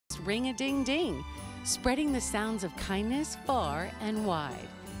ring-a-ding-ding, spreading the sounds of kindness far and wide.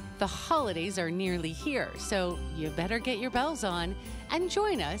 The holidays are nearly here, so you better get your bells on and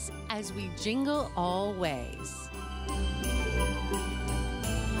join us as we jingle all ways.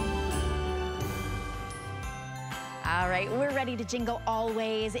 All right, we're ready to jingle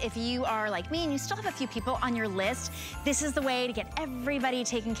always. If you are like me and you still have a few people on your list, this is the way to get everybody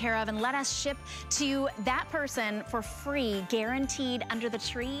taken care of and let us ship to that person for free, guaranteed under the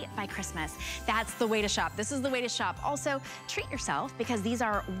tree by Christmas. That's the way to shop. This is the way to shop. Also, treat yourself because these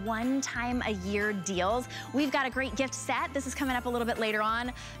are one-time-a-year deals. We've got a great gift set. This is coming up a little bit later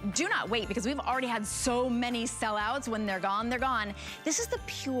on. Do not wait because we've already had so many sellouts. When they're gone, they're gone. This is the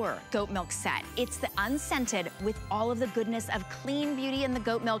pure goat milk set. It's the unscented with all of the goodness of clean beauty in the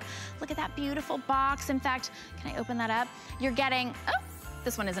goat milk. Look at that beautiful box. In fact, can I open that up? You're getting, oh,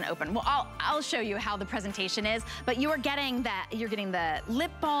 this one isn't open. Well, I'll show you how the presentation is, but you're getting the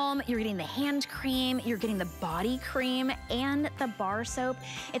lip balm, you're getting the hand cream, you're getting the body cream, and the bar soap.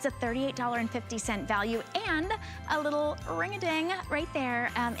 It's a $38.50 value and a little ring-a-ding right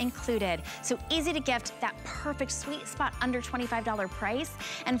there included. So easy to gift, that perfect sweet spot under $25 price.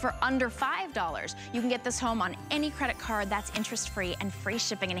 And for under $5, you can get this home on any credit card that's interest-free and free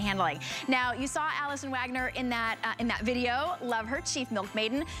shipping and handling. Now, you saw Allison Wagner in that video. Love her, Chief Milk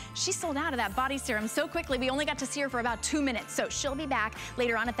Maiden. She sold out of that body serum so quickly, we only got to see her for about 2 minutes. So she'll be back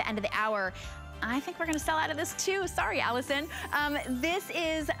later on at the end of the hour. I think we're gonna sell out of this too. Sorry, Allison. This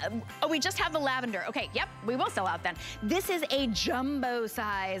is, oh, we just have the lavender. Okay, yep, we will sell out then. This is a jumbo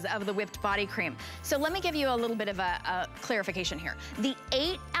size of the whipped body cream. So let me give you a little bit of a clarification here. The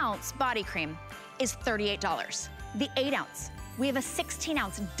 8-ounce body cream is $38. The 8-ounce. We have a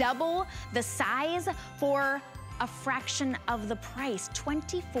 16-ounce, double the size for a fraction of the price,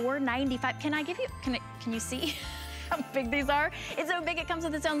 $24.95. Can I give you, can you see how big these are? It's so big it comes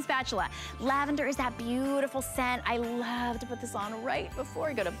with its own spatula. Lavender is that beautiful scent. I love to put this on right before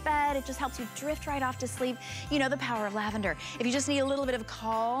you go to bed. It just helps you drift right off to sleep. You know the power of lavender. If you just need a little bit of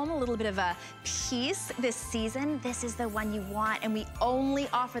calm, a little bit of a peace this season, this is the one you want. And we only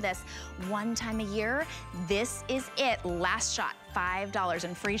offer this one time a year. This is it, last shot. $5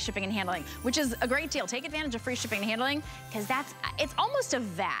 in free shipping and handling, which is a great deal. Take advantage of free shipping and handling because it's almost a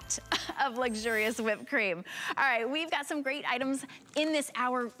vat of luxurious whipped cream. All right, we've got some great items in this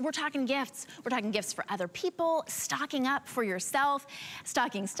hour. We're talking gifts. We're talking gifts for other people, stocking up for yourself,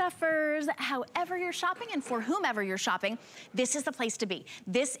 stocking stuffers, however you're shopping and for whomever you're shopping, this is the place to be.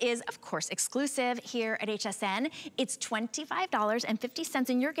 This is, of course, exclusive here at HSN. It's $25.50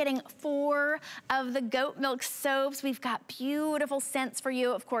 and you're getting 4 of the goat milk soaps. We've got beautiful scents for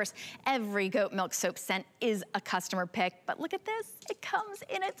you. Of course, every goat milk soap scent is a customer pick, but look at this. It comes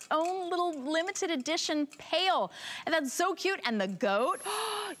in its own little limited edition pail. And that's so cute. And the goat,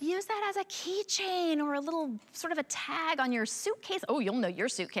 use that as a keychain or a little sort of a tag on your suitcase. Oh, you'll know your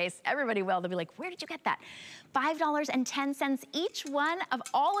suitcase. Everybody will. They'll be like, where did you get that? $5.10 each one of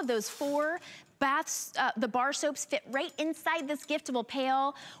all of those 4 baths, the bar soaps fit right inside this giftable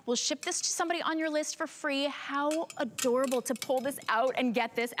pail. We'll ship this to somebody on your list for free. How adorable to pull this out and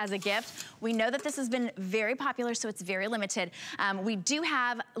get this as a gift. We know that this has been very popular, so it's very limited. We do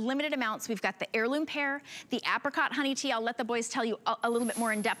have limited amounts. We've got the heirloom pear, the apricot honey tea. I'll let the boys tell you a little bit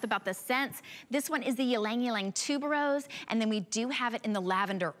more in depth about the scents. This one is the ylang ylang tuberose, and then we do have it in the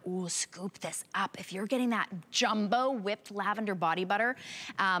lavender. Ooh, scoop this up. If you're getting that jumbo whipped lavender body butter,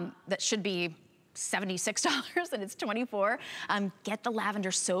 that should be $76 and it's $24. Get the lavender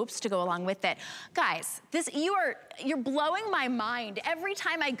soaps to go along with it. Guys, you're blowing my mind. Every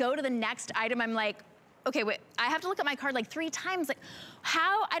time I go to the next item, I'm like, okay, wait, I have to look at my card like 3 times. Like,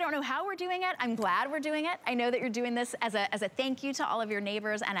 how? I don't know how we're doing it. I'm glad we're doing it. I know that you're doing this as a thank you to all of your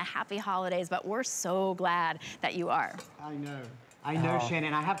neighbors and a happy holidays, but we're so glad that you are. I know,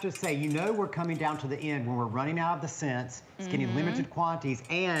 Shannon. I have to say, you know we're coming down to the end when we're running out of the scents. It's getting limited quantities,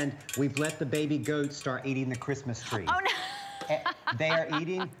 and we've let the baby goats start eating the Christmas tree. Oh, no.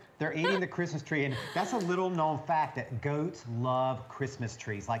 They're eating the Christmas tree, and that's a little known fact that goats love Christmas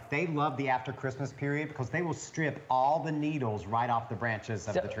trees. Like, they love the after Christmas period because they will strip all the needles right off the branches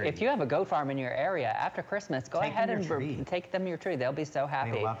of the tree. If you have a goat farm in your area after Christmas, go ahead and take them your tree. They'll be so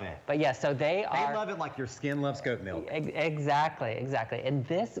happy. They love it. But yeah, so they love it like your skin loves goat milk. Exactly, exactly. And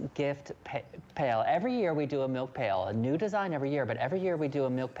this gift pail, every year we do a milk pail, a new design every year, but every year we do a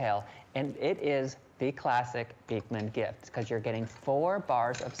milk pail, and it is the classic Beekman gift because you're getting 4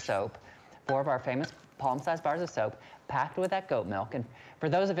 bars of soap, 4 of our famous palm-sized bars of soap packed with that goat milk. And for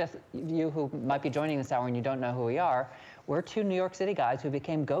those of you who might be joining this hour and you don't know who we are, We're two New York City guys who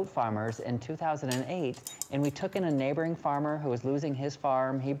became goat farmers in 2008, and we took in a neighboring farmer who was losing his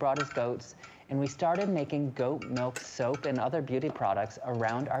farm. He brought his goats, and we started making goat milk soap and other beauty products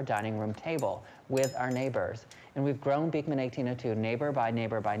around our dining room table with our neighbors. And we've grown Beekman 1802 neighbor by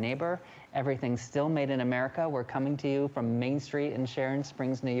neighbor by neighbor. Everything's still made in America. We're coming to you from Main Street in Sharon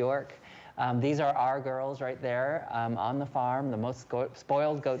Springs, New York. These are our girls right there on the farm, the most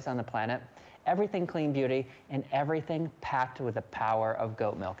spoiled goats on the planet. Everything clean beauty and everything packed with the power of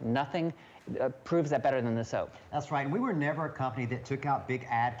goat milk. Nothing proves that better than the soap. That's right. And we were never a company that took out big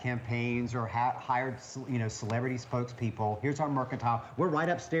ad campaigns or hired, celebrity spokespeople. Here's our mercantile. We're right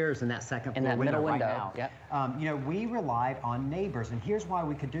upstairs in that second floor window right now. Yep. We relied on neighbors, and here's why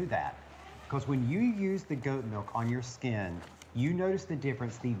we could do that. Because when you use the goat milk on your skin, you notice the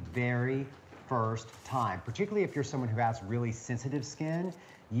difference the very first time. Particularly if you're someone who has really sensitive skin,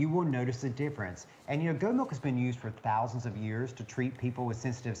 you will notice a difference. And goat milk has been used for thousands of years to treat people with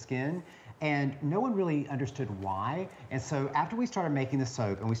sensitive skin, and no one really understood why. And so after we started making the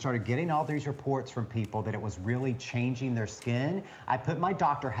soap and we started getting all these reports from people that it was really changing their skin, I put my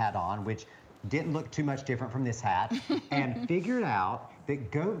doctor hat on, which didn't look too much different from this hat, and figured out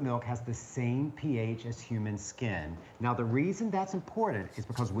that goat milk has the same pH as human skin. Now, the reason that's important is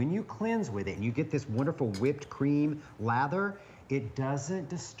because when you cleanse with it and you get this wonderful whipped cream lather, it doesn't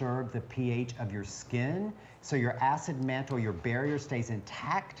disturb the pH of your skin, so your acid mantle, your barrier stays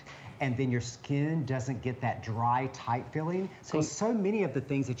intact, and then your skin doesn't get that dry, tight feeling. So many of the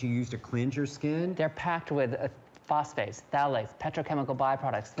things that you use to cleanse your skin, they're packed with phosphates, phthalates, petrochemical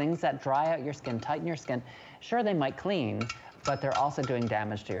byproducts, things that dry out your skin, tighten your skin. Sure, they might clean, but they're also doing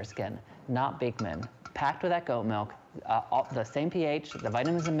damage to your skin. Not Beekman. Packed with that goat milk, the same pH, the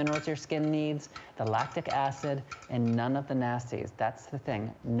vitamins and minerals your skin needs, the lactic acid, and none of the nasties. That's the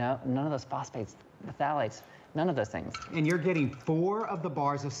thing. No, none of those phosphates, the phthalates, none of those things. And you're getting 4 of the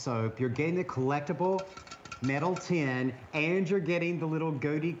bars of soap. You're getting the collectible metal tin, and you're getting the little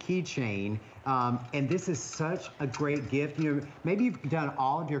goatee keychain. And this is such a great gift. Maybe you've done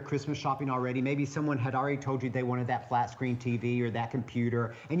all of your Christmas shopping already. Maybe someone had already told you they wanted that flat screen TV or that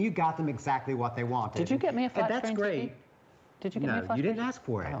computer, and you got them exactly what they wanted. Did you get me a flat screen TV? That's great. Did you get me a flat screen? No, you didn't ask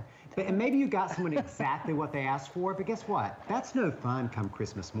for it. Oh. And maybe you got someone exactly what they asked for, but guess what? That's no fun come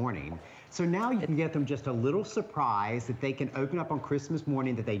Christmas morning. So now you can get them just a little surprise that they can open up on Christmas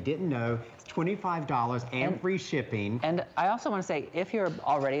morning that they didn't know. It's $25 and free shipping. And I also want to say, if you're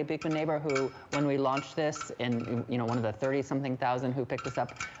already a Beekman neighbor who, when we launched this, and one of the 30-something thousand who picked this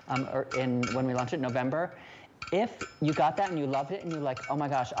up, when we launched it in November, if you got that and you loved it and you're like, oh my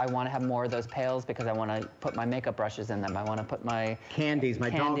gosh, I want to have more of those pails because I want to put my makeup brushes in them, I want to put my candies, my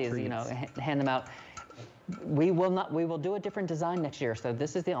dog treats, hand them out. We will do a different design next year, so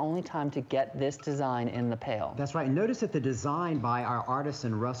this is the only time to get this design in the pail. That's right. Notice that the design by our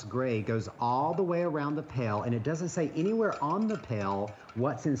artisan, Russ Gray, goes all the way around the pail, and it doesn't say anywhere on the pail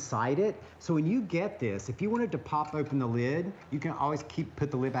what's inside it. So when you get this, if you wanted to pop open the lid, you can always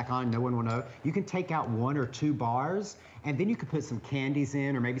put the lid back on, no one will know. You can take out 1 or 2 bars, and then you could put some candies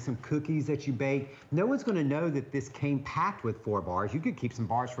in or maybe some cookies that you bake. No one's going to know that this came packed with 4 bars. You could keep some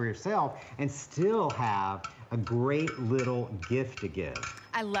bars for yourself and still have a great little gift to give.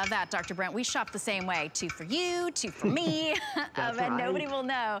 I love that, Dr. Brent. We shop the same way. 2 for you, 2 for me, That's and right. Nobody will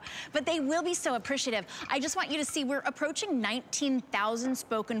know. But they will be so appreciative. I just want you to see, we're approaching 19,000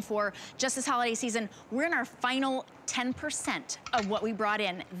 spoken for just this holiday season. We're in our final 10% of what we brought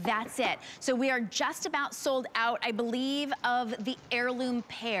in. That's it. So we are just about sold out, I believe, of the heirloom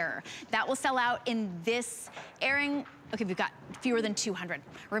pair. That will sell out in this airing. Okay, we've got fewer than 200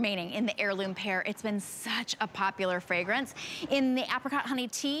 remaining in the heirloom pair. It's been such a popular fragrance. In the apricot honey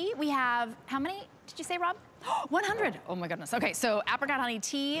tea, we have, how many did you say, Rob? 100. Oh my goodness. Okay, so apricot honey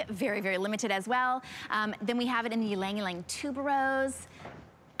tea, very, very limited as well. Then we have it in the ylang ylang tuberose.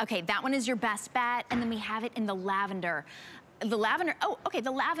 Okay, that one is your best bet. And then we have it in the lavender. The lavender,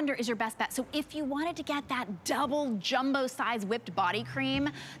 the lavender is your best bet. So if you wanted to get that double jumbo size whipped body cream,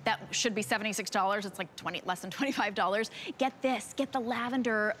 that should be $76, it's like less than $25. Get this, get the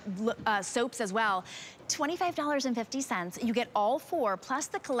lavender soaps as well. $25.50. You get all 4, plus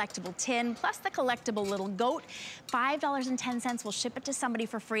the collectible tin, plus the collectible little goat. $5.10. We'll ship it to somebody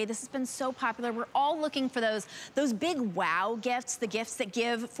for free. This has been so popular. We're all looking for those big wow gifts, the gifts that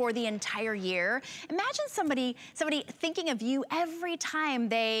give for the entire year. Imagine somebody thinking of you you every time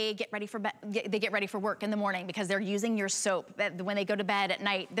they get ready for work in the morning because they're using your soap. When they go to bed at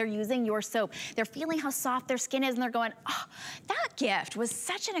night, they're using your soap. They're feeling how soft their skin is and they're going, oh, that gift was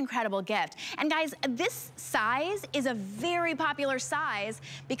such an incredible gift. And guys, this size is a very popular size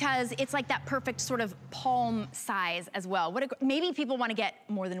because it's like that perfect sort of palm size as well. Maybe people want to get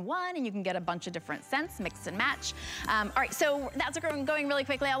more than one and you can get a bunch of different scents, mix and match. All right, so that's going really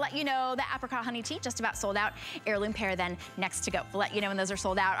quickly. I'll let you know the apricot honey tea just about sold out. Heirloom pear then next to go. We'll let you know when those are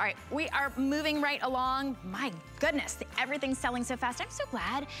sold out. All right, we are moving right along. My goodness, everything's selling so fast. I'm so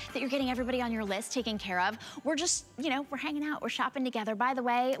glad that you're getting everybody on your list taken care of. We're just, you know, we're hanging out, we're shopping together. By the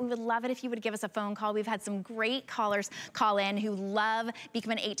way, we would love it if you would give us a phone call. We've had some great callers call in who love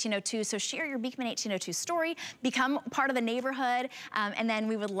Beekman 1802. So share your Beekman 1802 story, become part of the neighborhood, and then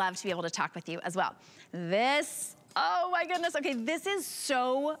we would love to be able to talk with you as well. This, oh my goodness, okay, this is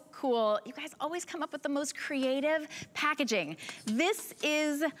so cool. You guys always come up with the most creative packaging. This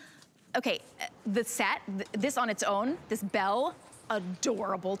is, okay, the set, this on its own, this bell,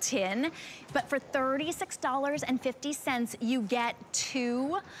 adorable tin, but for $36.50, you get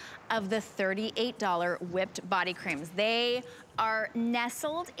 2 of the $38 whipped body creams. They are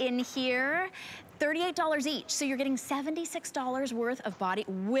nestled in here. $38 each, so you're getting $76 worth of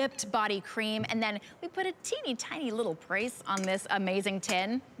whipped body cream, and then we put a teeny tiny little price on this amazing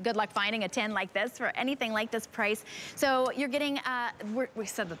tin. Good luck finding a tin like this for anything like this price. So you're getting, we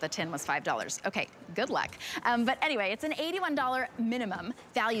said that the tin was $5. Okay, good luck. But anyway, it's an $81 minimum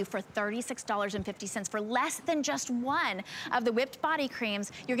value for $36.50 for less than just 1 of the whipped body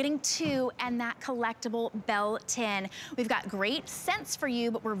creams. You're getting 2 and that collectible bell tin. We've got great scents for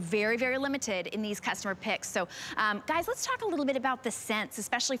you, but we're very, very limited in these customer picks. So guys, let's talk a little bit about the scents,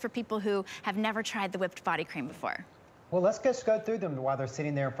 especially for people who have never tried the whipped body cream before. Well, let's just go through them while they're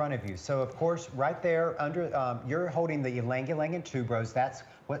sitting there in front of you. So, of course, right there under, you're holding the Ylang Ylang and Tuberose. That's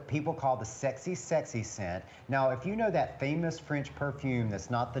what people call the sexy, sexy scent. Now, if you know that famous French perfume that's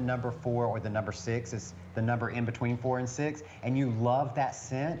not the number 4 or the number 6, it's the number in between 4 and 6, and you love that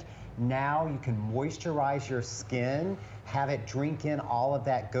scent, now you can moisturize your skin, have it drink in all of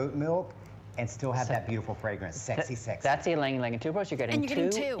that goat milk, and still have that beautiful fragrance. Sexy, sexy. That's the Ylang Ylang and Tuberose. You're getting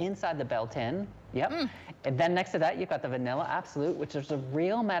two inside the bell tin. Yep. And then next to that, you've got the Vanilla Absolute, which is a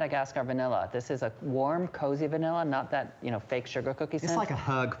real Madagascar vanilla. This is a warm, cozy vanilla, not that, you know, fake sugar cookie scent. It's like a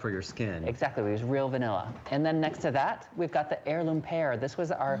hug for your skin. Exactly. We use real vanilla. And then next to that, we've got the Heirloom Pear. This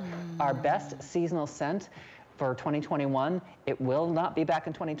was our best seasonal scent for 2021. It will not be back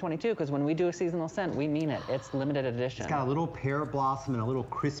in 2022 because when we do a seasonal scent, we mean it. It's limited edition. It's got a little pear blossom and a little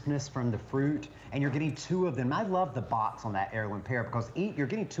crispness from the fruit, and you're getting 2 of them. I love the box on that Heirloom Pear because you're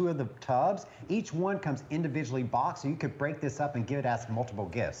getting 2 of the tubs. Each one comes individually boxed, so you could break this up and give it as multiple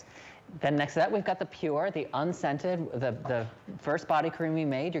gifts. Then next to that, we've got the Pure, the unscented, the first body cream we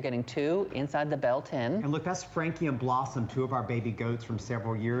made. You're getting 2 inside the bell tin. And look, that's Frankie and Blossom, 2 of our baby goats from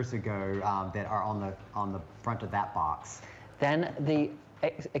several years ago that are on the front of that box. Then the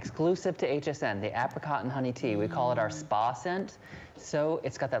exclusive to HSN, the apricot and honey tea. We call it our spa scent. So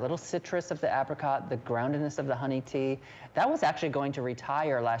it's got that little citrus of the apricot, the groundedness of the honey tea. That was actually going to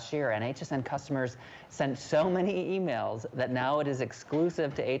retire last year, and HSN customers sent so many emails that now it is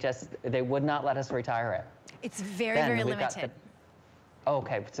exclusive to HS. They would not let us retire it. It's very, very limited.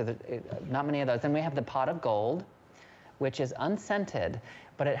 Okay, so not many of those. Then we have the Pot of Gold, which is unscented,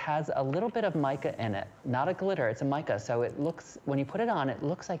 but it has a little bit of mica in it. Not a glitter, it's a mica. So it looks, when you put it on, it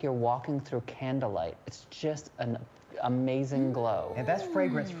looks like you're walking through candlelight. It's just an amazing glow. And that's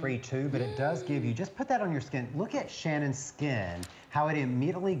fragrance-free too, but it does give you, just put that on your skin. Look at Shannon's skin, how it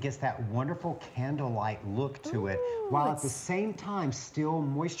immediately gets that wonderful candlelight look to it, while at the same time still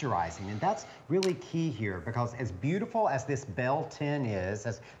moisturizing. And that's really key here, because as beautiful as this bell tin is,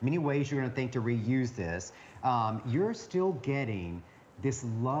 as many ways you're gonna think to reuse this, you're still getting this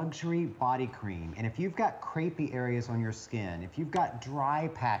luxury body cream. And if you've got crepey areas on your skin, if you've got dry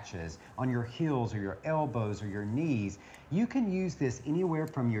patches on your heels or your elbows or your knees, you can use this anywhere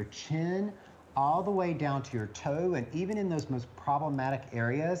from your chin all the way down to your toe, and even in those most problematic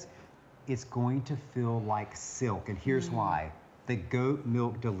areas, it's going to feel like silk. And here's why. The goat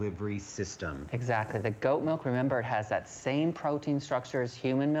milk delivery system. Exactly. The goat milk, remember, it has that same protein structure as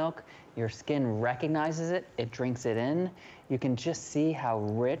human milk. Your skin recognizes it, it drinks it in. You can just see how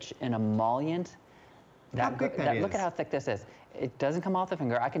rich and emollient Look at how thick this is. It doesn't come off the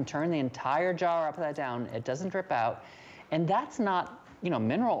finger. I can turn the entire jar upside down. It doesn't drip out. And that's not, you know,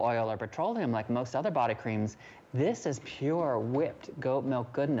 mineral oil or petroleum like most other body creams. This is pure whipped goat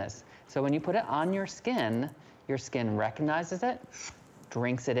milk goodness. So when you put it on your skin recognizes it,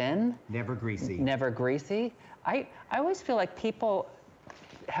 drinks it in. Never greasy. Never greasy. I always feel like people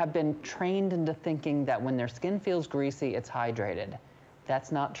have been trained into thinking that when their skin feels greasy, it's hydrated.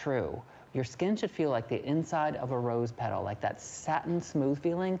 That's not true. Your skin should feel like the inside of a rose petal, like that satin smooth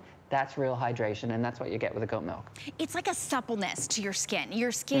feeling. That's real hydration, and that's what you get with the goat milk. It's like a suppleness to your skin.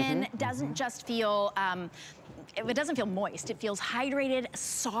 Your skin doesn't just feel, it doesn't feel moist. It feels hydrated,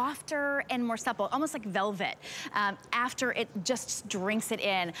 softer, and more supple, almost like velvet, after it just drinks it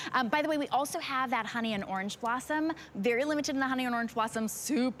in. By the way, we also have that honey and orange blossom. Very limited in the honey and orange blossom,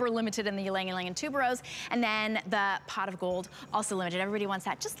 super limited in the ylang-ylang tuberose, and then the pot of gold, also limited. Everybody wants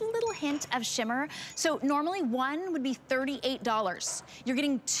that. Just a little hint of shimmer. So normally one would be $38. You're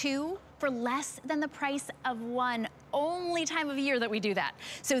getting two for less than the price of one. Only time of year that we do that.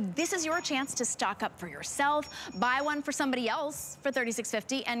 So this is your chance to stock up for yourself, buy one for somebody else for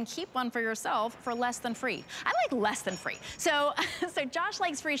 $36.50, and keep one for yourself for less than free. I like less than free. So Josh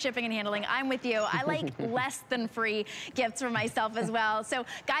likes free shipping and handling. I'm with you. I like less than free gifts for myself as well. So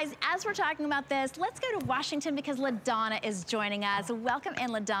guys, as we're talking about this, let's go to Washington because LaDonna is joining us. Welcome in,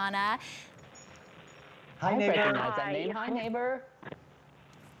 LaDonna. Hi, neighbor. Recognize that name. Hi, neighbor.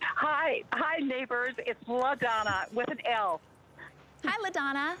 Hi, neighbors. It's LaDonna with an L. Hi,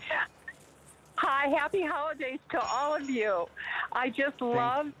 LaDonna. Hi, happy holidays to all of you. I just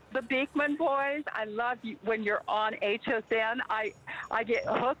love the Beekman boys. I love you when you're on HSN. I get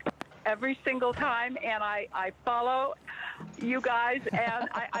hooked every single time, and I follow you guys, and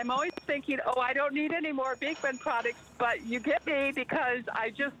I'm always thinking, oh, I don't need any more Beekman products, but you get me because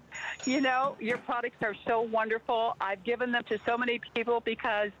I just, you know, your products are so wonderful. I've given them to so many people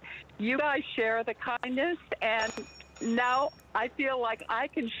because you guys share the kindness, and now I feel like I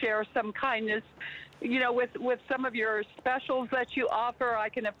can share some kindness, you know, with some of your specials that you offer. I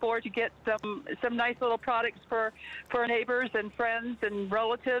can afford to get some nice little products for neighbors and friends and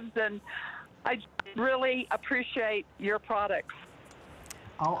relatives, and I really appreciate your products.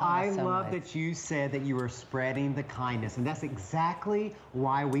 Oh, I love that you said that you were spreading the kindness, and that's exactly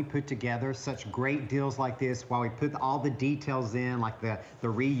why we put together such great deals like this, why we put all the details in, like the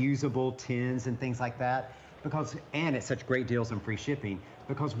reusable tins and things like that, and it's such great deals and free shipping,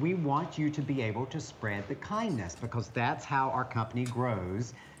 because we want you to be able to spread the kindness, because that's how our company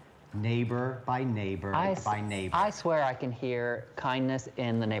grows. Neighbor by neighbor by neighbor. I swear I can hear kindness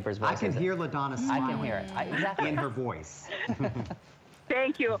in the neighbor's voice. I can hear LaDonna smiling. I can hear it. Exactly. In her voice.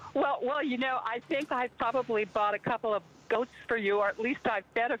 Thank you. Well, you know, I think I probably bought a couple of goats for you, or at least I've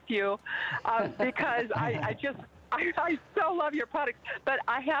fed a few, because I so love your products. But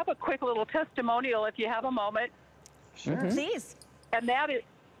I have a quick little testimonial if you have a moment. Sure. Please. And that is,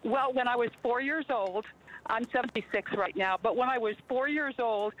 well, when I was 4 years old, I'm 76 right now, but when I was 4 years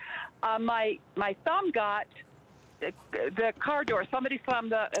old, my thumb got the car door. Somebody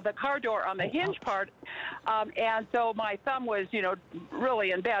slammed the car door on the hinge part, and so my thumb was, you know,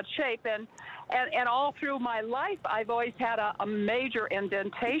 really in bad shape. And all through my life, I've always had a major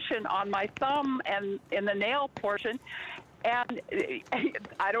indentation on my thumb and in the nail portion. And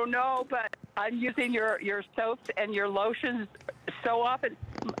I don't know, but I'm using your soaps and your lotions so often.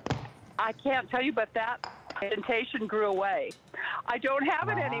 I can't tell you, but that indentation grew away. I don't have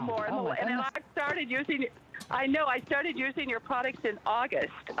it anymore. And then I started using, I started using your products in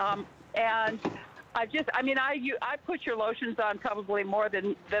August. And I put your lotions on probably more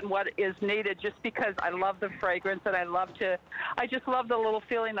than what is needed, just because I love the fragrance, and I just love the little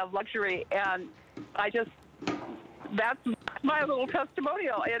feeling of luxury. And that's my little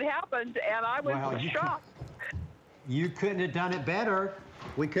testimonial. It happened, and I was shocked. You couldn't have done it better.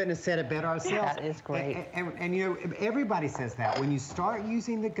 We couldn't have said it better ourselves. That is great. And you know, everybody says that. When you start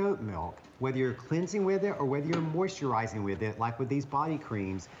using the goat milk, whether you're cleansing with it or whether you're moisturizing with it, like with these body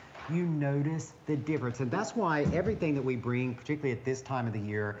creams, you notice the difference. And that's why everything that we bring, particularly at this time of the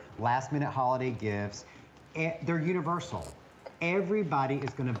year, last-minute holiday gifts, they're universal. Everybody is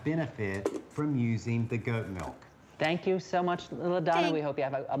going to benefit from using the goat milk. Thank you so much, LaDonna. We hope you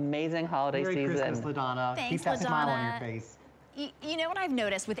have an amazing holiday season. Merry Christmas, LaDonna. Thanks, Keep that LaDonna. smile on your face. You know what I've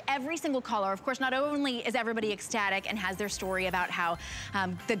noticed with every single caller, of course, not only is everybody ecstatic and has their story about how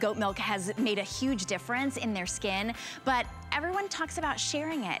the goat milk has made a huge difference in their skin, but everyone talks about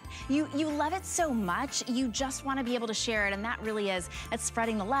sharing it. You love it so much, you just want to be able to share it, and that really is, it's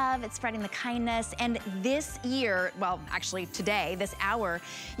spreading the love, it's spreading the kindness, and this year, well, actually today, this hour,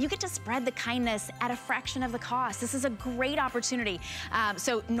 you get to spread the kindness at a fraction of the cost. This is a great opportunity.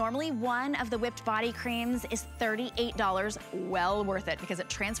 So normally one of the whipped body creams is $38, well worth it, because it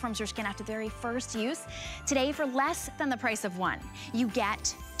transforms your skin after the very first use. Today, for less than the price of one, you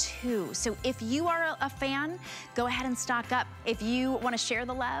get 2. So if you are a fan, go ahead and stock up. If you want to share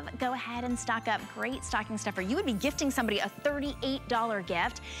the love, go ahead and stock up. Great stocking stuffer. You would be gifting somebody a $38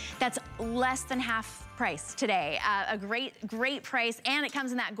 gift. That's less than half price today. A great price, and it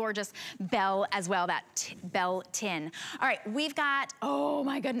comes in that gorgeous bell as well, that bell tin. All right, we've got, oh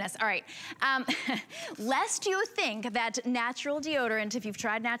my goodness. All right, lest you think that natural deodorant, if you've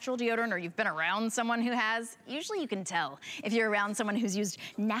tried natural deodorant or you've been around someone who has, usually you can tell if you're around someone who's used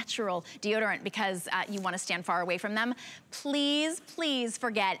natural deodorant because you want to stand far away from them. Please, please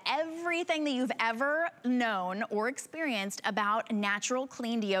forget everything that you've ever known or experienced about natural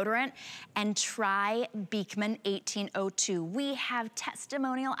clean deodorant and try Beekman 1802. We have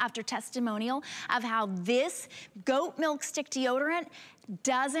testimonial after testimonial of how this goat milk stick deodorant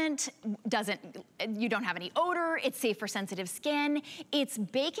you don't have any odor, it's safe for sensitive skin, it's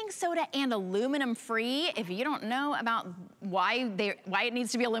baking soda and aluminum free. If you don't know about why it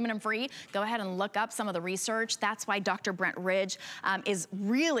needs to be aluminum free, go ahead and look up some of the research. That's why Dr. Brent Ridge is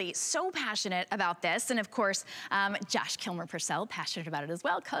really so passionate about this. And of course, Josh Kilmer-Purcell, passionate about it as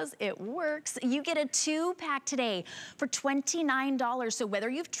well, because it works. You get a 2-pack today for $29. So whether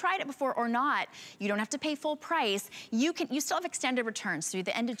you've tried it before or not, you don't have to pay full price. You still have extended returns through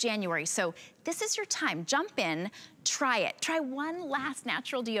the end of January. So this is your time. Jump in, try it. Try one last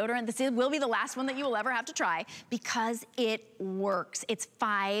natural deodorant. This will be the last one that you will ever have to try because it works. It's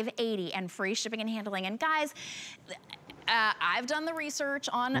 $5.80 and free shipping and handling. And guys, I've done the research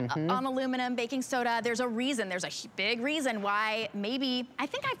on aluminum, baking soda. There's a reason, there's a big reason why I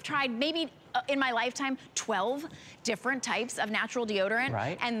think I've tried in my lifetime 12 different types of natural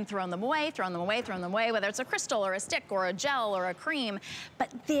deodorant and thrown them away, whether it's a crystal or a stick or a gel or a cream,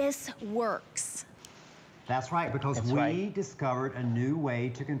 but this works. That's right, because we discovered a new way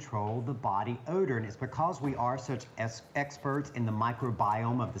to control the body odor, and it's because we are such experts in the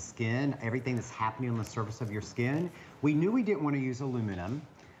microbiome of the skin, everything that's happening on the surface of your skin. We knew we didn't want to use aluminum.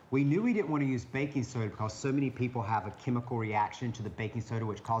 We knew we didn't want to use baking soda because so many people have a chemical reaction to the baking soda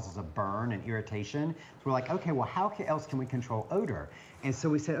which causes a burn and irritation. So we're like, okay, well, how else can we control odor? And so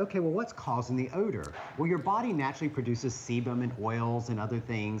we said, okay, well, what's causing the odor? Well, your body naturally produces sebum and oils and other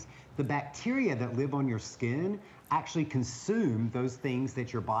things. The bacteria that live on your skin actually consume those things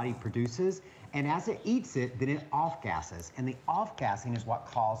that your body produces, and as it eats it, then it off-gasses, and the off-gassing is what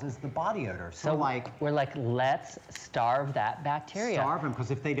causes the body odor. So we're like, let's starve that bacteria. Starve them,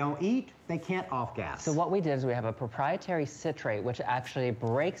 because if they don't eat, they can't off-gas. So what we did is we have a proprietary citrate, which actually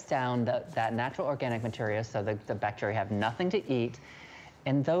breaks down that natural organic material so the bacteria have nothing to eat,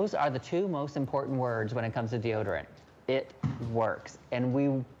 and those are the 2 most important words when it comes to deodorant. It works, and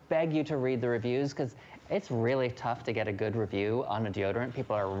we beg you to read the reviews because it's really tough to get a good review on a deodorant.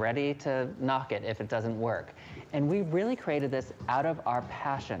 People are ready to knock it if it doesn't work. And we really created this out of our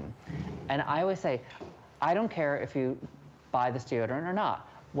passion. And I always say, I don't care if you buy this deodorant or not.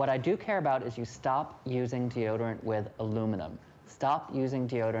 What I do care about is you stop using deodorant with aluminum. Stop using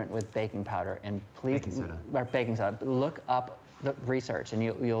deodorant with baking powder, and please, baking soda. Look up the research and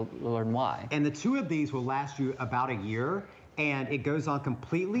you'll learn why. And the 2 of these will last you about a year, and it goes on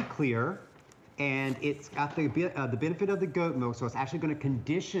completely clear. And it's got the benefit of the goat milk, so it's actually going to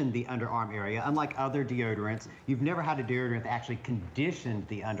condition the underarm area. Unlike other deodorants, you've never had a deodorant that actually conditioned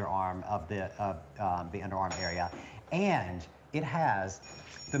the underarm of the underarm area. And it has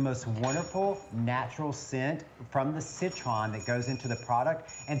the most wonderful natural scent from the citron that goes into the product.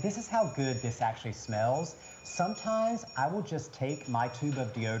 And this is how good this actually smells. Sometimes I will just take my tube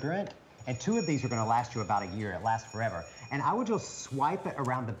of deodorant, and 2 of these are going to last you about a year. It lasts forever. And I would just swipe it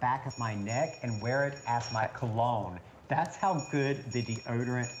around the back of my neck and wear it as my cologne. That's how good the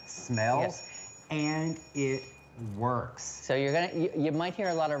deodorant smells, and it works. So you might hear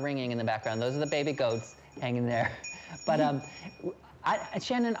a lot of ringing in the background. Those are the baby goats hanging there. But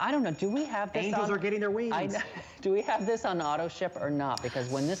Shannon, I don't know, do we have this Angels are getting their wings. Do we have this on auto ship or not? Because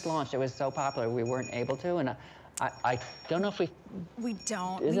when this launched, it was so popular, we weren't able to, and I don't know if we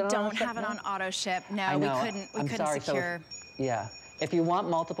don't have it on auto ship. No, we couldn't secure. So, yeah. If you want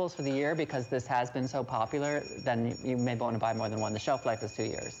multiples for the year, because this has been so popular, then you may want to buy more than one. The shelf life is 2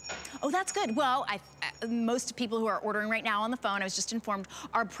 years. Oh, that's good. Well, most people who are ordering right now on the phone, I was just informed,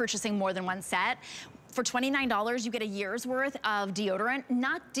 are purchasing more than one set. For $29, you get a year's worth of deodorant,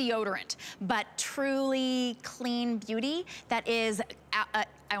 not deodorant, but truly clean beauty that is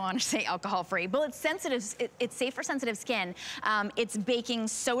I want to say alcohol-free, but it's sensitive. It's safe for sensitive skin. It's baking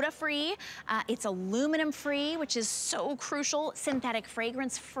soda-free. It's aluminum-free, which is so crucial. Synthetic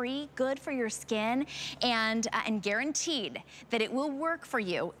fragrance-free, good for your skin, and guaranteed that it will work for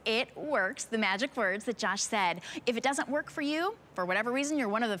you. It works. The magic words that Josh said. If it doesn't work for you, for whatever reason, you're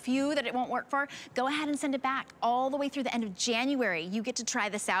one of the few that it won't work for, go ahead and send it back all the way through the end of January. You get to try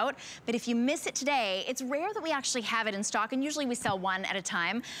this out, but if you miss it today, it's rare that we actually have it in stock, and usually we sell one at a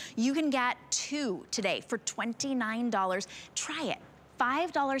time. You can get 2 today for $29. Try it.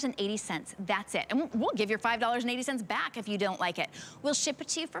 $5.80, that's it. And we'll give your $5.80 back if you don't like it. We'll ship it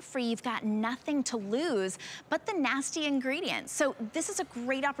to you for free. You've got nothing to lose but the nasty ingredients. So this is a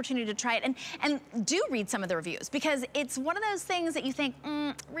great opportunity to try it. And do read some of the reviews, because it's one of those things that you think,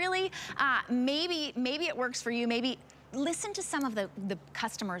 really? Maybe it works for you, maybe. Listen to some of the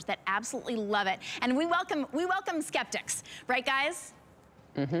customers that absolutely love it. And we welcome skeptics, right guys?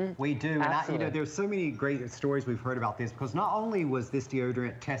 Mm-hmm. We do, and there's so many great stories we've heard about this, because not only was this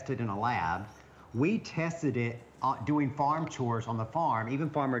deodorant tested in a lab, we tested it doing farm chores on the farm. Even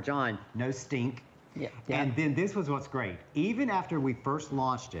Farmer John, no stink. Yeah. And then this was what's great. Even after we first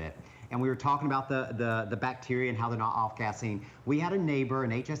launched it, and we were talking about the bacteria and how they're not off-gassing, we had a neighbor,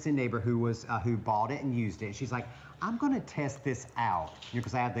 an HSN neighbor, who bought it and used it. She's like, I'm going to test this out,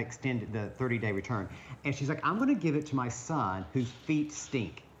 because I had the 30-day return. And she's like, I'm going to give it to my son whose feet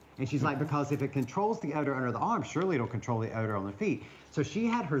stink. And she's like, because if it controls the odor under the arm, surely it'll control the odor on the feet. So she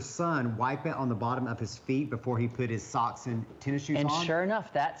had her son wipe it on the bottom of his feet before he put his socks and tennis shoes on. And sure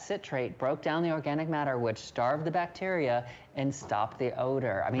enough, that citrate broke down the organic matter, which starved the bacteria and stopped the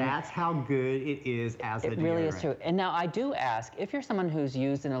odor. I mean, that's how good it is as a deodorant. It really is true. And now I do ask, if you're someone who's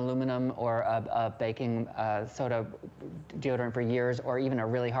used an aluminum or a baking soda deodorant for years, or even a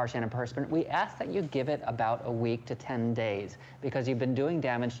really harsh antiperspirant, we ask that you give it about a week to 10 days, because you've been doing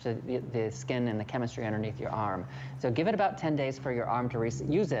damage to the skin and the chemistry underneath your arm. So give it about 10 days for your arm to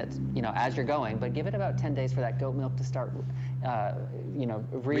use it, as you're going, but give it about 10 days for that goat milk to start,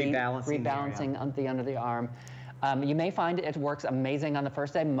 rebalancing under the arm. You may find it works amazing on the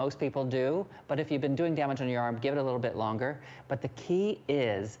first day. Most people do. But if you've been doing damage on your arm, give it a little bit longer. But the key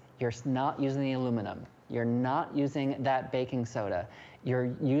is you're not using the aluminum. You're not using that baking soda.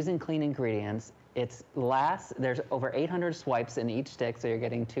 You're using clean ingredients. There's over 800 swipes in each stick, so you're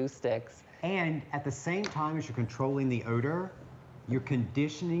getting 2 sticks. And at the same time as you're controlling the odor, you're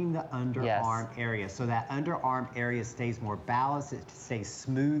conditioning the underarm area. So that underarm area stays more balanced, it stays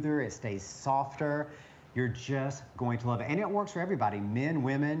smoother, it stays softer. You're just going to love it. And it works for everybody, men,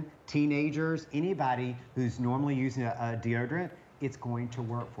 women, teenagers, anybody who's normally using a deodorant, it's going to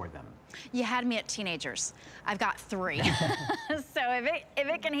work for them. You had me at teenagers. I've got 3. So if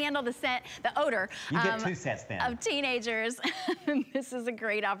it can handle the scent, the odor, you get 2 sets then. Of teenagers, this is a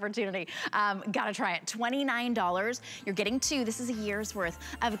great opportunity. Gotta try it. $29. You're getting 2. This is a year's worth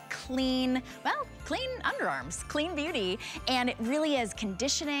of clean underarms, clean beauty, and it really is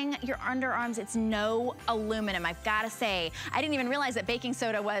conditioning your underarms. It's no aluminum. I've got to say, I didn't even realize that baking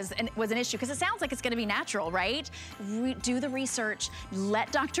soda was an issue, because it sounds like it's going to be natural, right? Do the research.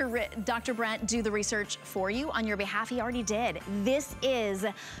 Let Dr. Brent do the research for you on your behalf. He already did. This is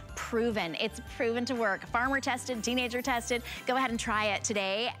proven. It's proven to work. Farmer tested, teenager tested. Go ahead and try it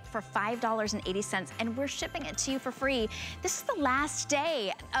today for $5.80, and we're shipping it to you for free. This is the last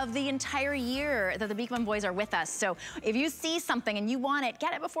day of the entire year that the Beekman boys are with us. So if you see something and you want it,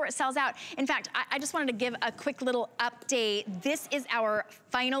 get it before it sells out. In fact, I just wanted to give a quick little update. This is our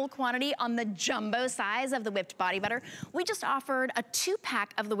final quantity on the jumbo size of the whipped body butter. We just offered a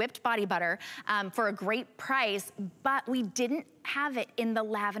 2-pack of the whipped body butter for a great price, but we didn't have it in the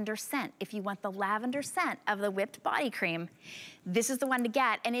lavender scent. If you want the lavender scent of the whipped body cream, this is the one to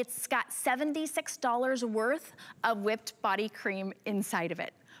get, and it's got $76 worth of whipped body cream inside of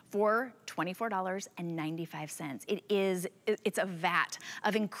it for $24.95. It's a vat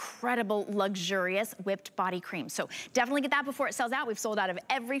of incredible, luxurious whipped body cream. So definitely get that before it sells out. We've sold out of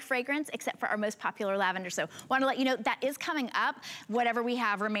every fragrance except for our most popular lavender. So want to let you know that is coming up, whatever we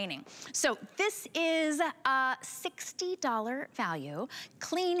have remaining. So this is a $60 value.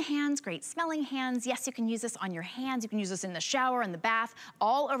 Clean hands, great smelling hands. Yes, you can use this on your hands. You can use this in the shower, in the bath,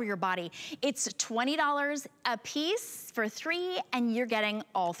 all over your body. It's $20 a piece for 3, and you're getting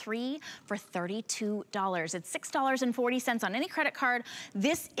all 3 for $32. It's $6.40 on any credit card.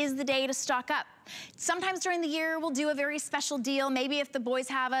 This is the day to stock up. Sometimes during the year, we'll do a very special deal. Maybe if the boys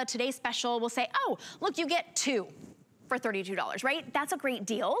have a Today Special, we'll say, oh, look, you get 2 for $32, right? That's a great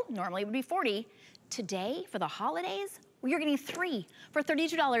deal. Normally it would be $40. Today, for the holidays, You're getting 3 for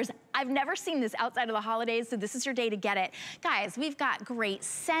 $32. I've never seen this outside of the holidays, so this is your day to get it. Guys, we've got great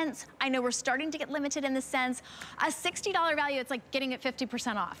scents. I know we're starting to get limited in the scents. A $60 value, it's like getting it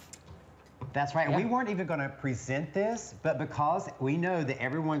 50% off. That's right. Yeah. We weren't even going to present this, but because we know that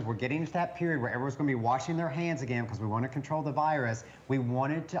we're getting into that period where everyone's going to be washing their hands again because we want to control the virus, we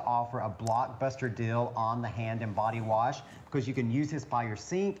wanted to offer a blockbuster deal on the hand and body wash because you can use this by your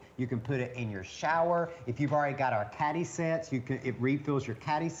sink, you can put it in your shower. If you've already got our caddy sets, it refills your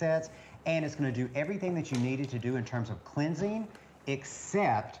caddy sets, and it's going to do everything that you needed to do in terms of cleansing,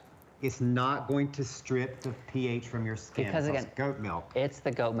 except it's not going to strip the pH from your skin. Because again, it's goat milk. It's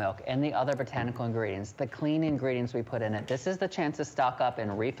the goat milk and the other botanical ingredients, the clean ingredients we put in it. This is the chance to stock up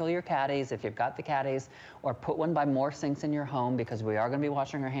and refill your caddies if you've got the caddies, or put one by more sinks in your home because we are going to be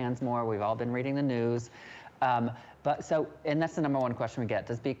washing our hands more. We've all been reading the news. And that's the #1 question we get.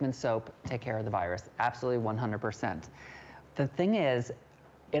 Does Beekman soap take care of the virus? Absolutely 100%. The thing is,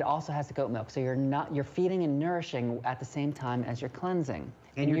 it also has the goat milk, so you're feeding and nourishing at the same time as you're cleansing.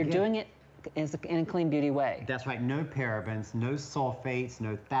 And you're doing it in a clean beauty way. That's right. No parabens, no sulfates,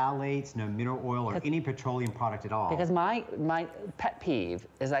 no phthalates, no mineral oil, or any petroleum product at all. Because my pet peeve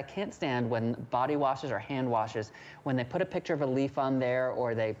is I can't stand when body washes or hand washes, when they put a picture of a leaf on there,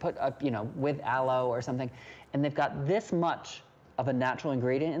 or they put up, with aloe or something, and they've got this much of a natural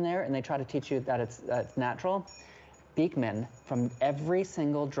ingredient in there, and they try to teach you that it's natural. Beekman, from every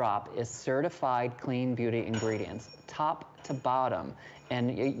single drop, is certified clean beauty ingredients, top to bottom.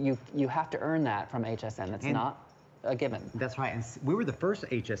 And you have to earn that from HSN. It's not a given. That's right. And we were the first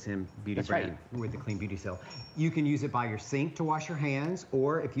HSN beauty brand with the Clean Beauty Seal. You can use it by your sink to wash your hands,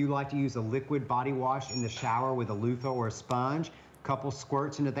 or if you like to use a liquid body wash in the shower with a loofah or a sponge, couple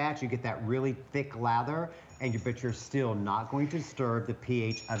squirts into that, you get that really thick lather, but you're still not going to disturb the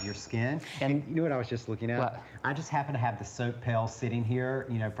pH of your skin. And you know what I was just looking at? What? I just happen to have the soap pail sitting here,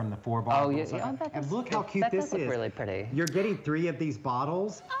 from the 4 bottles. Oh, yeah. And look how cute this is. That does look really pretty. You're getting 3 of these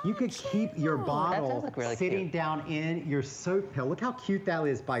bottles. You could keep your bottle sitting down in your soap pail. Look how cute that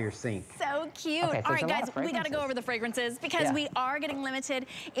is by your sink. So cute. Okay, so all right, guys, we got to go over the fragrances because we are getting limited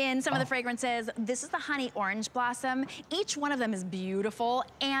in some of the fragrances. This is the Honey Orange Blossom. Each one of them is beautiful,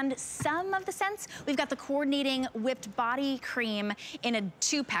 and some of the scents, we've got the coordinating whipped body cream in a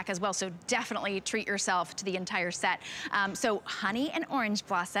 2-pack as well, so definitely treat yourself to the entire set. So Honey and Orange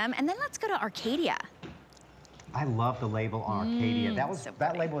Blossom, and then let's go to Arcadia. I love the label on Arcadia.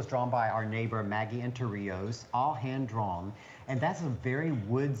 That label was drawn by our neighbor Maggie Enterios, all hand drawn, and that's a very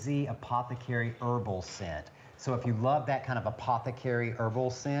woodsy apothecary herbal scent. So if you love that kind of apothecary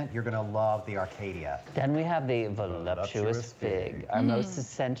herbal scent, you're gonna love the Arcadia. Then we have the Voluptuous Fig, our most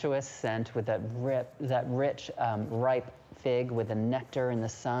sensuous scent with that rich, ripe fig with the nectar and the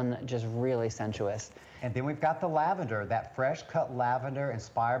sun, just really sensuous. And then we've got the lavender, that fresh cut lavender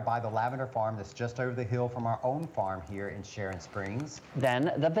inspired by the lavender farm that's just over the hill from our own farm here in Sharon Springs.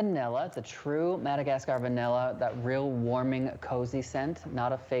 Then the vanilla, the true Madagascar vanilla, that real warming, cozy scent,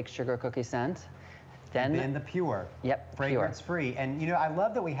 not a fake sugar cookie scent. Then the pure, fragrance-free. And I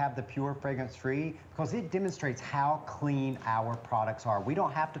love that we have the pure fragrance-free because it demonstrates how clean our products are. We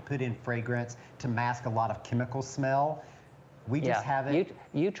don't have to put in fragrance to mask a lot of chemical smell. We just have it.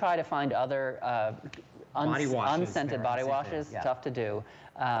 You try to find other unscented body washes, tough to do.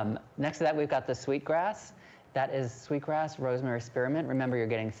 Next to that, we've got the sweetgrass. That is sweetgrass, rosemary, spearmint. Remember, you're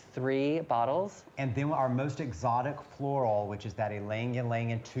getting 3 bottles. And then our most exotic floral, which is that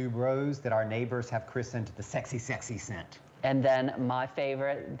ylang-ylang tuberose that our neighbors have christened the sexy, sexy scent. And then my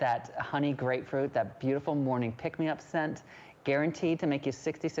favorite, that honey grapefruit, that beautiful morning pick-me-up scent, guaranteed to make you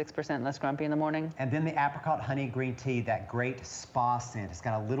 66% less grumpy in the morning. And then the apricot honey green tea, that great spa scent. It's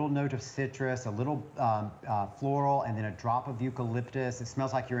got a little note of citrus, a little floral, and then a drop of eucalyptus. It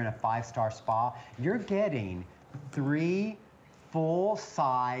smells like you're in a 5-star spa. You're getting 3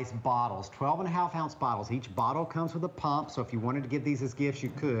 full-size bottles, 12.5-ounce bottles. Each bottle comes with a pump, so if you wanted to give these as gifts,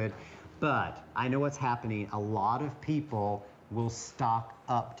 you could. But I know what's happening. A lot of people will stock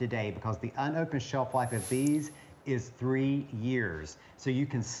up today because the unopened shelf life of these is 3 years. So you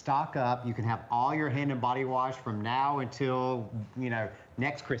can stock up, you can have all your hand and body wash from now until,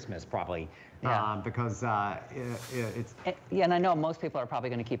 next Christmas probably. Because it's... Yeah, and I know most people are probably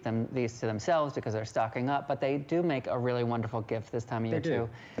going to keep these to themselves because they're stocking up, but they do make a really wonderful gift this time of year too.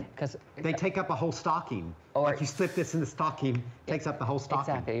 Because they take up a whole stocking. Or like you slip this in the stocking, takes up the whole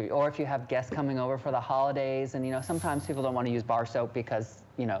stocking. Exactly. Or if you have guests coming over for the holidays, and sometimes people don't want to use bar soap because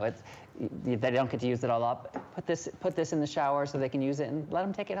they don't get to use it all up. Put this in the shower so they can use it and let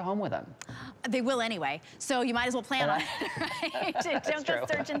them take it home with them. They will anyway, so you might as well plan on it, right? Don't go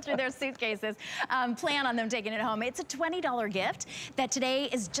searching through their suitcases. boxes, plan on them taking it home. It's a $20 gift that today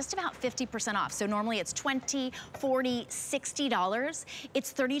is just about 50% off. So normally it's $20, $40, $60.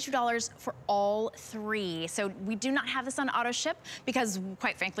 It's $32 for all three. So we do not have this on auto ship because,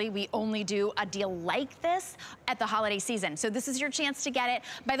 quite frankly, we only do a deal like this at the holiday season. So this is your chance to get it.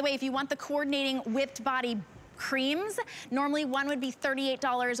 By the way, if you want the coordinating whipped body creams, normally one would be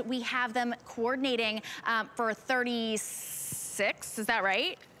 $38. We have them coordinating for $36, is that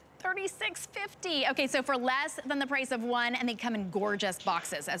right? $36.50. Okay, so for less than the price of one, and they come in gorgeous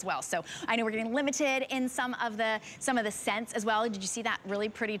boxes as well. So I know we're getting limited in some of the scents as well. Did you see that really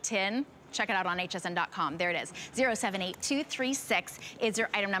pretty tin? Check it out on hsn.com. There it is. 078236 is your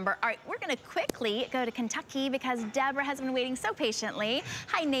item number. All right, we're gonna quickly go to Kentucky because Deborah has been waiting so patiently.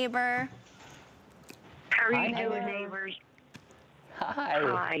 Hi, neighbor. How are you doing, neighbors? Hi.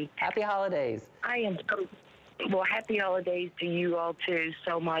 Hi. Happy holidays. I am so, well, happy holidays to you all too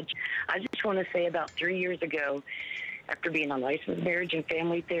so much. I just want to say about 3 years ago, after being a licensed marriage and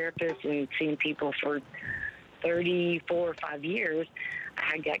family therapist and seeing people for 34 or 5 years,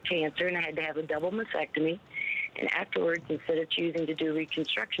 I got cancer and I had to have a double mastectomy. And afterwards, instead of choosing to do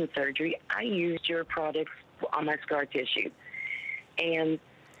reconstruction surgery, I used your products on my scar tissue. And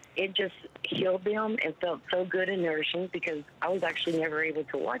it just healed them and felt so good and nourishing because I was actually never able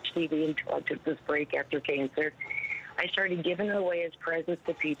to watch TV until I took this break after cancer. I started giving it away as presents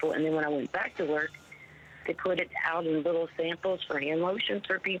to people, and then when I went back to work, they put it out in little samples for hand lotions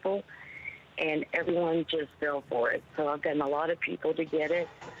for people, and everyone just fell for it. So I've gotten a lot of people to get it.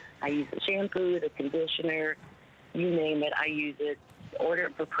 I use the shampoo, the conditioner, you name it, I use it. Order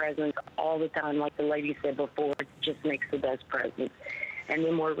it for presents all the time. Like the lady said before, it just makes the best presents. And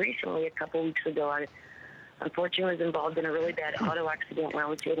then more recently, a couple weeks ago, I unfortunately was involved in a really bad auto accident where I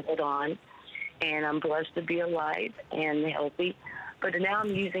was hit head on. And I'm blessed to be alive and healthy. But now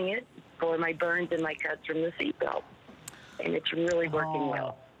I'm using it for my burns and my cuts from the seatbelt. And it's really working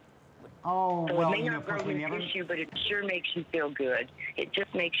well. Oh, so well, it may not grow in tissue, but it sure makes you feel good. It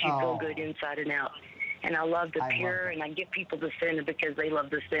just makes you feel good inside and out. And I love the Pure, and I get people to send it because they love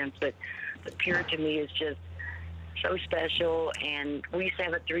the scent. But the Pure to me is just so special. And we used to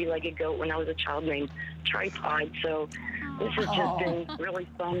have a three-legged goat when I was a child named Tripod. So this has just been really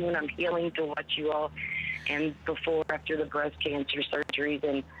fun when I'm healing to watch you all. And before, after the breast cancer surgeries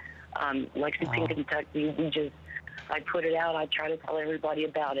and Lexington, Kentucky, I put it out. I try to tell everybody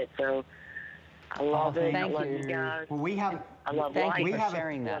about it. So I love it. I love you guys. Well, we have. I love Thank life. you for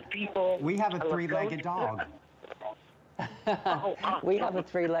sharing that. People. We have a three-legged dog. We have a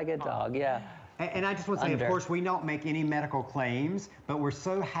three-legged dog, yeah. And I just want to say, of course, we don't make any medical claims, but we're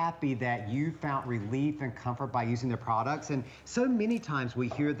so happy that you found relief and comfort by using their products. And so many times we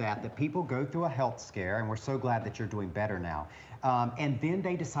hear that people go through a health scare, and we're so glad that you're doing better now. And then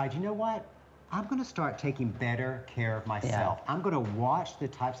they decide, you know what? I'm going to start taking better care of myself. Yeah. I'm going to watch the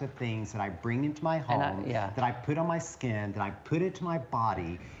types of things that I bring into my home, that I put on my skin, that I put into my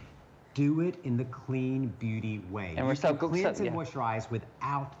body. Do it in the clean beauty way. And we're so cleanse and moisturize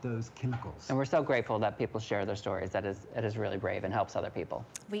without those chemicals. And we're so grateful that people share their stories. It is really brave and helps other people.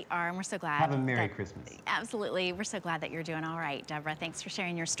 We are, and we're so glad. Have a Merry Christmas. Absolutely. We're so glad that you're doing all right, Deborah. Thanks for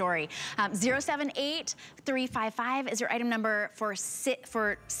sharing your story. 078355 is your item number for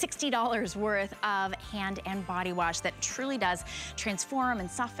 $60 worth of hand and body wash that truly does transform and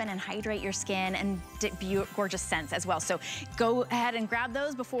soften and hydrate your skin and gorgeous scents as well. So go ahead and grab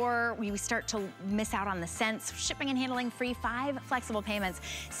those before we start to miss out on the scents. Shipping and handling free, 5 flexible payments,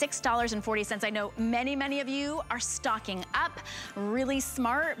 $6.40. I know many of you are stocking up. Really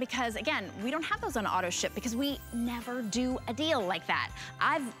smart because, again, we don't have those on auto ship because we never do a deal like that.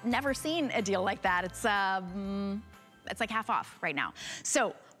 I've never seen a deal like that. It's like half off right now.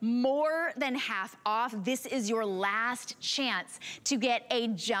 So more than half off. This is your last chance to get a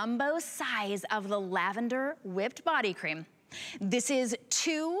jumbo size of the Lavender Whipped Body Cream. This is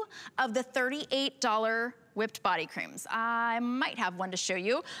 2 of the $38 whipped body creams. I might have one to show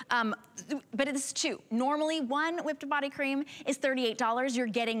you, but it's 2. Normally, 1 whipped body cream is $38. You're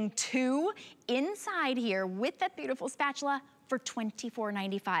getting 2 inside here with that beautiful spatula for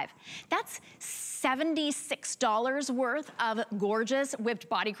 $24.95. That's $76 worth of gorgeous whipped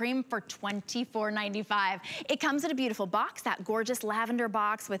body cream for $24.95. It comes in a beautiful box, that gorgeous lavender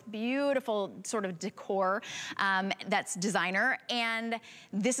box with beautiful sort of decor that's designer. And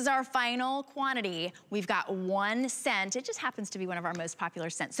this is our final quantity. We've got 1 scent. It just happens to be one of our most popular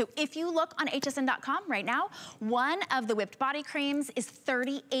scents. So if you look on hsn.com right now, 1 of the whipped body creams is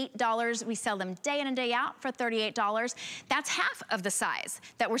 $38. We sell them day in and day out for $38. That's half of the size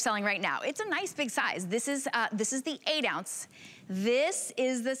that we're selling right now. It's a nice big size. This is the 8 ounce. This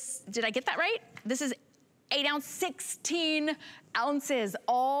is this, did I get that right? This is 8 ounce, 16 ounces,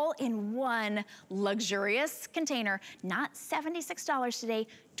 all in one luxurious container. Not $76 today,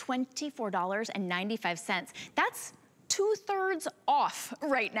 $24.95. That's 2/3 off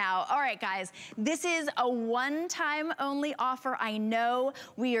right now. All right, guys, this is a one-time only offer. I know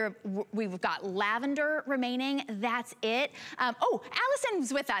we've got lavender remaining. That's it. Oh,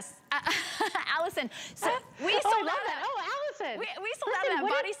 Allison's with us. Allison, so we sold out that. Oh, Allison. We sold out of that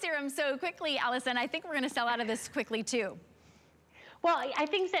body serum so quickly, Allison. I think we're going to sell out of this quickly too. Well, I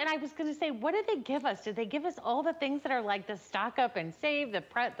think so, and I was going to say, what did they give us? Did they give us all the things that are like the stock up and save,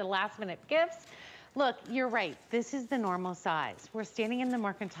 the last-minute gifts? Look, you're right. This is the normal size. We're standing in the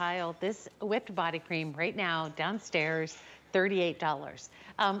Mercantile. This whipped body cream right now downstairs, $38.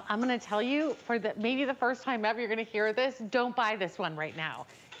 I'm going to tell you, for maybe the first time ever you're going to hear this, don't buy this one right now.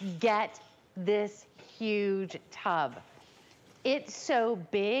 Get this huge tub. It's so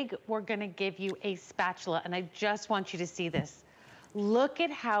big, we're going to give you a spatula, and I just want you to see this. Look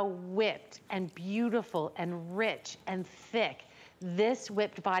at how whipped and beautiful and rich and thick this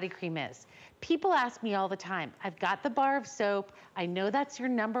whipped body cream is. People ask me all the time, I've got the bar of soap. I know that's your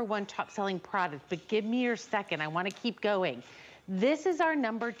 #1 top selling product, but give me your second. I want to keep going. This is our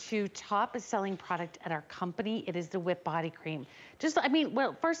 #2 top selling product at our company. It is the whipped body cream.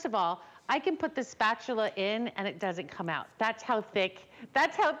 Well, first of all, I can put the spatula in and it doesn't come out. That's how thick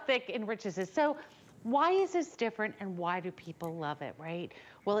and rich this is. So why is this different and why do people love it, right?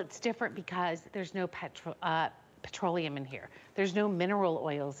 Well, it's different because there's no petroleum in here. There's no mineral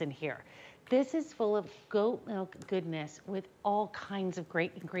oils in here. This is full of goat milk goodness with all kinds of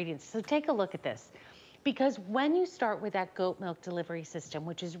great ingredients. So take a look at this. Because when you start with that goat milk delivery system,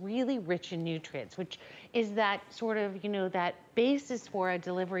 which is really rich in nutrients, which is that sort of, that basis for a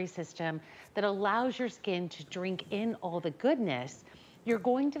delivery system that allows your skin to drink in all the goodness, you're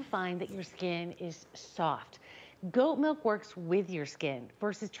going to find that your skin is soft. Goat milk works with your skin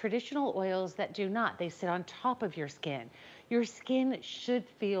versus traditional oils that do not. They sit on top of your skin. Your skin should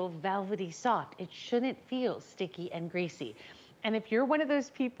feel velvety soft. It shouldn't feel sticky and greasy. And if you're one of those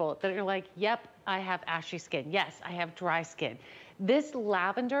people that are like, yep, I have ashy skin. Yes, I have dry skin. This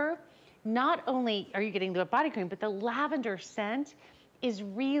lavender, not only are you getting the body cream, but the lavender scent is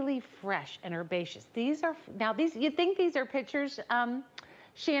really fresh and herbaceous. You think these are pictures,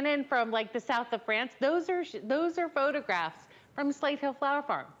 Shannon, from like the south of France? Those are photographs from Slate Hill Flower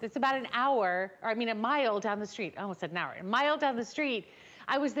Farm. It's about a mile down the street. I almost said an hour. A mile down the street.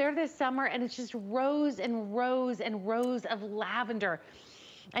 I was there this summer and it's just rows and rows and rows of lavender.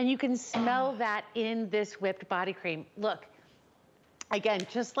 And you can smell that in this whipped body cream. Look, again,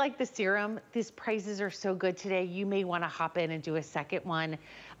 just like the serum, these prices are so good today. You may want to hop in and do a second one.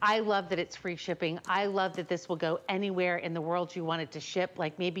 I love that it's free shipping. I love that this will go anywhere in the world you want it to ship.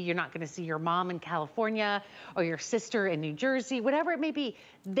 Like maybe you're not going to see your mom in California or your sister in New Jersey, whatever it may be.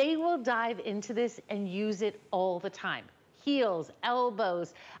 They will dive into this and use it all the time. Heels,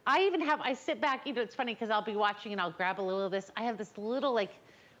 elbows. I sit back, it's funny because I'll be watching and I'll grab a little of this. I have this little like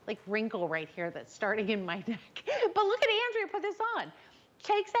wrinkle right here that's starting in my neck. But look at Andrea put this on.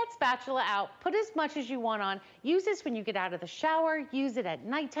 Takes that spatula out, put as much as you want on. Use this when you get out of the shower. Use it at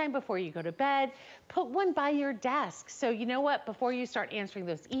nighttime before you go to bed. Put one by your desk. So you know what? Before you start answering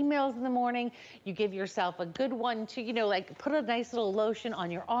those emails in the morning, you give yourself a good one to, put a nice little lotion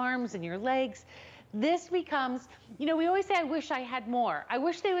on your arms and your legs. This becomes, we always say, I wish I had more. I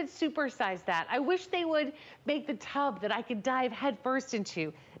wish they would supersize that. I wish they would make the tub that I could dive head first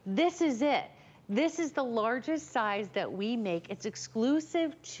into. This is it. This is the largest size that we make. It's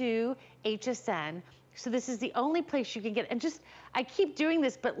exclusive to HSN. So this is the only place you can get. And I keep doing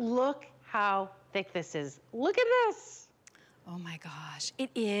this, but look how thick this is. Look at this. Oh my gosh,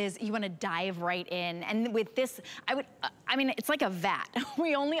 it is. You want to dive right in. And with this, it's like a vat.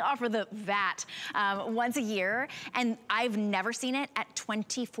 We only offer the vat once a year, and I've never seen it at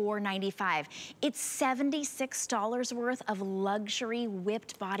 $24.95. It's $76 worth of luxury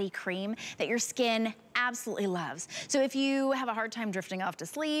whipped body cream that your skin absolutely loves. So if you have a hard time drifting off to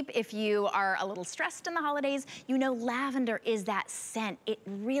sleep, if you are a little stressed in the holidays, lavender is that scent. It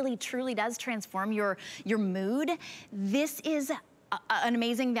really, truly does transform your mood. This is an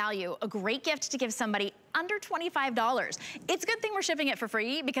amazing value, a great gift to give somebody under $25. It's a good thing we're shipping it for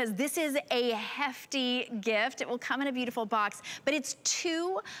free because this is a hefty gift. It will come in a beautiful box, but it's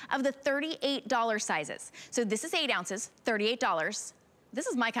 2 of the $38 sizes. So this is 8 ounces, $38. This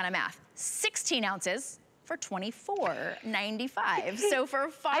is my kind of math. 16 ounces for $24.95. So for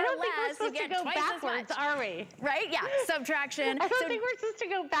far less, I don't think we're supposed to go backwards, are we? Right? Yeah, subtraction. I don't think we're supposed to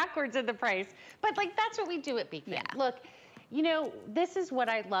go backwards in the price. But like, that's what we do at Beekman. Yeah. Look, you know, this is what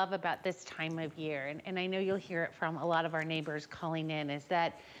I love about this time of year, and I know you'll hear it from a lot of our neighbors calling in, is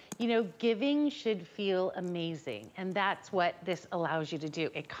that, you know, giving should feel amazing, and that's what this allows you to do.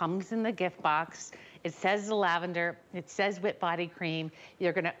 It comes in the gift box. It says the lavender, it says whipped body cream.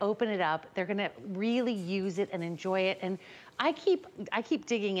 You're gonna open it up. They're gonna really use it and enjoy it. And I keep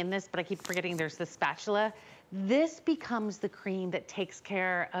digging in this, but I keep forgetting there's the spatula. This becomes the cream that takes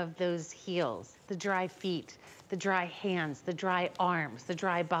care of those heels, the dry feet, the dry hands, the dry arms, the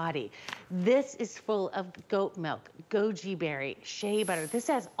dry body. This is full of goat milk, goji berry, shea butter. This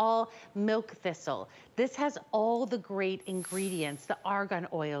has all milk thistle. This has all the great ingredients, the argan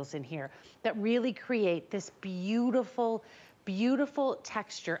oils in here that really create this beautiful, beautiful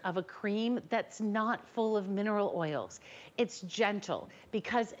texture of a cream that's not full of mineral oils. It's gentle,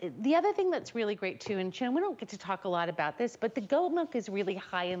 because the other thing that's really great too, and Shannon, we don't get to talk a lot about this, but the goat milk is really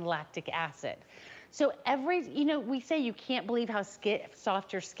high in lactic acid. So you know, we say you can't believe how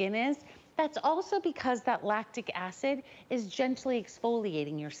soft your skin is. That's also because that lactic acid is gently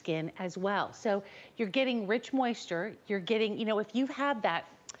exfoliating your skin as well. So you're getting rich moisture, you're getting, you know, if you've had that,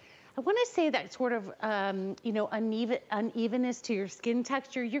 I want to say that sort of, you know, unevenness to your skin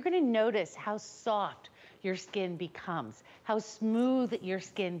texture, you're going to notice how soft your skin becomes, how smooth your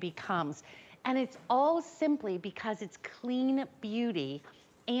skin becomes. And it's all simply because it's clean beauty,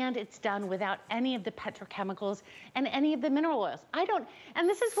 and it's done without any of the petrochemicals and any of the mineral oils. And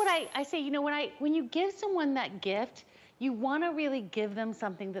this is what I say, you know, when you give someone that gift, you want to really give them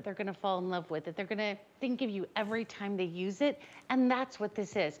something that they're going to fall in love with, that they're going to think of you every time they use it. And that's what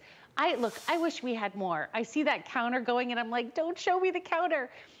this is. Look, I wish we had more. I see that counter going and I'm like, don't show me the counter.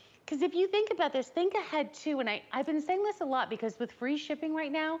 Because if you think about this, think ahead too. And I've been saying this a lot, because with free shipping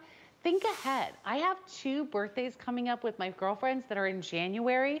right now, think ahead. I have 2 birthdays coming up with my girlfriends that are in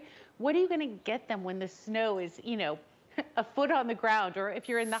January. What are you going to get them when the snow is, you know, a foot on the ground, or if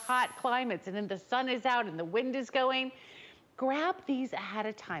you're in the hot climates and then the sun is out and the wind is going? Grab these ahead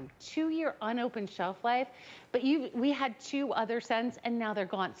of time. 2-year unopened shelf life, but we had 2 other scents and now they're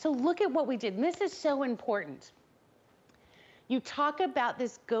gone. So look at what we did, and this is so important. You talk about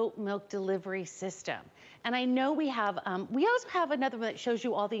this goat milk delivery system. And I know we also have another one that shows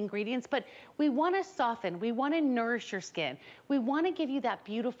you all the ingredients, but we want to soften, we want to nourish your skin. We want to give you that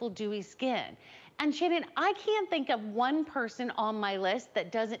beautiful dewy skin. And Shannon, I can't think of one person on my list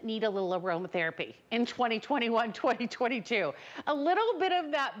that doesn't need a little aromatherapy in 2021, 2022. A little bit of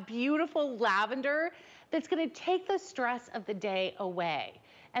that beautiful lavender that's going to take the stress of the day away.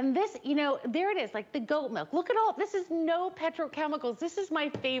 And this, you know, there it is, like the goat milk. Look at all, this is no petrochemicals. This is my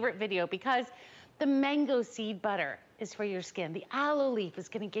favorite video, because the mango seed butter is for your skin. The aloe leaf is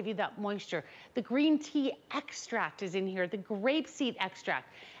going to give you that moisture. The green tea extract is in here, the grapeseed extract.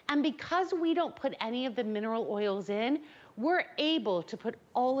 And because we don't put any of the mineral oils in, we're able to put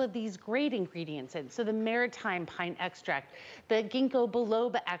all of these great ingredients in. So the maritime pine extract, the ginkgo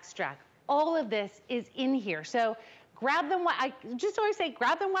biloba extract, all of this is in here. So grab them, I just always say,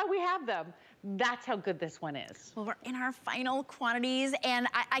 grab them while we have them. That's how good this one is. Well, we're in our final quantities, and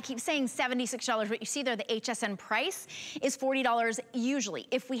I keep saying $76, but you see there the HSN price is $40 usually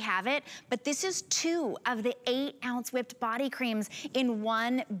if we have it, but this is 2 of the 8-ounce whipped body creams in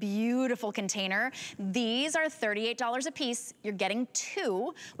one beautiful container. These are $38 a piece. You're getting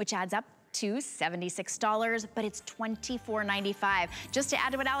 2, which adds up to $76, but it's $24.95. Just to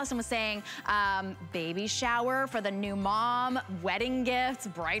add to what Allison was saying, baby shower for the new mom, wedding gifts,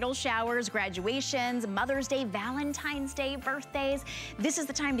 bridal showers, graduations, Mother's Day, Valentine's Day, birthdays. This is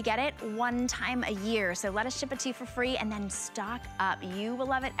the time to get it, 1 time a year. So let us ship it to you for free, and then stock up. You will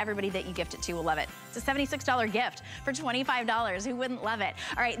love it. Everybody that you gift it to will love it. It's a $76 gift for $25. Who wouldn't love it?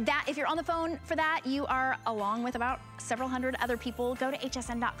 All right, if you're on the phone for that, you are along with about several hundred other people. Go to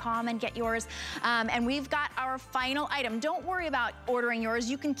hsn.com and get yours. And we've got our final item. Don't worry about ordering yours.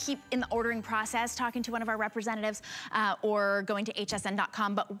 You can keep in the ordering process talking to one of our representatives or going to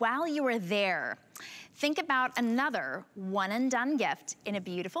hsn.com. But while you are there, think about another one and done gift in a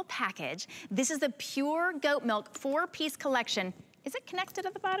beautiful package. This is the Pure Goat Milk 4-piece collection. Is it connected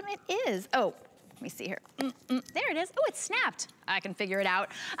at the bottom? It is. Oh, Let me see here. There it is. Oh, it's snapped. I can figure it out.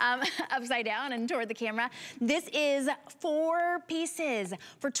 Upside down and toward the camera. This is 4 pieces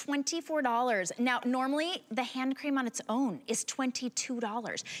for $24. Now, normally the hand cream on its own is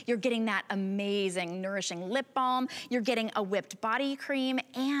 $22. You're getting that amazing, nourishing lip balm. You're getting a whipped body cream,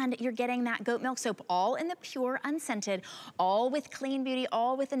 and you're getting that goat milk soap, all in the pure, unscented, all with clean beauty,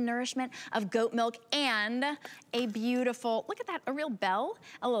 all with the nourishment of goat milk, and a beautiful, look at that, a real bell,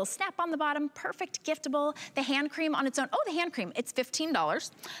 a little snap on the bottom, perfect giftable. The hand cream on its own, oh, the hand cream, it's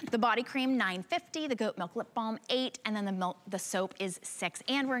 $15. The body cream, $9.50. The goat milk lip balm, $8. And then the soap is $6.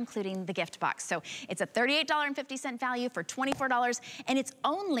 And we're including the gift box. So it's a $38.50 value for $24. And it's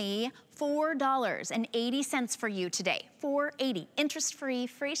only $4.80 for you today. $4.80. Interest-free,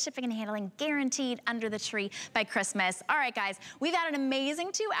 free shipping and handling, guaranteed under the tree by Christmas. All right, guys, we've had an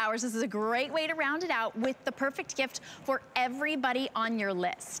amazing 2 hours. This is a great way to round it out with the perfect gift for everybody on your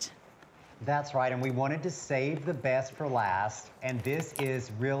list. That's right, and we wanted to save the best for last, and this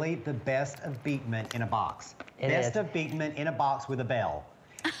is really the best of Beekman in a box. Best of Beekman in a box with a bell.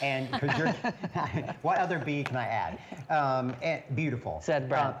 And because you're, what other B can I add? Beautiful. Said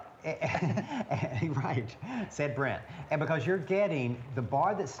Brent. Right, said Brent. And because you're getting the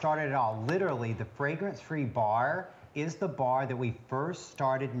bar that started it all, literally the fragrance-free bar is the bar that we first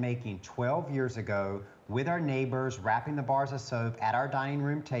started making 12 years ago with our neighbors, wrapping the bars of soap at our dining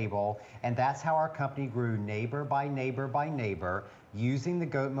room table. And that's how our company grew neighbor by neighbor by neighbor, using the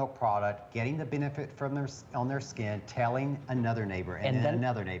goat milk product, getting the benefit from on their skin, telling another neighbor, and then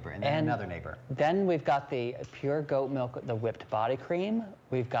another neighbor, and then another neighbor. Then we've got the pure goat milk, the whipped body cream.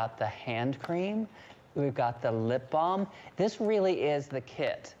 We've got the hand cream. We've got the lip balm. This really is the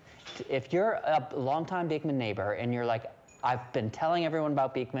kit. If you're a longtime Beekman neighbor and you're like, I've been telling everyone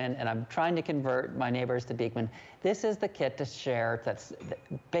about Beekman and I'm trying to convert my neighbors to Beekman, this is the kit to share that's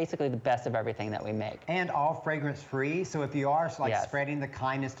basically the best of everything that we make. And all fragrance free, so if you are like spreading the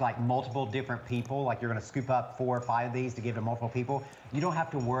kindness to like multiple different people, like you're gonna scoop up 4 or 5 of these to give to multiple people, you don't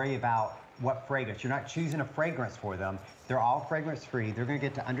have to worry about what fragrance. You're not choosing a fragrance for them. They're all fragrance free. They're gonna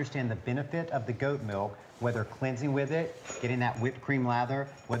get to understand the benefit of the goat milk, whether cleansing with it, getting that whipped cream lather,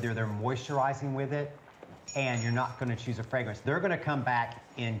 whether they're moisturizing with it, and you're not going to choose a fragrance. They're going to come back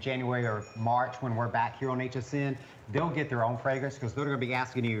in January or March when we're back here on HSN. They'll get their own fragrance because they're going to be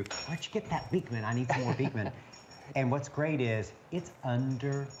asking you, where'd you get that Beekman? I need some more Beekman. And what's great is it's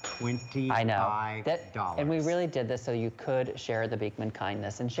under $25. I know. And we really did this so you could share the Beekman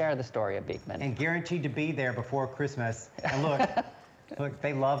kindness and share the story of Beekman. And guaranteed to be there before Christmas. And look, look,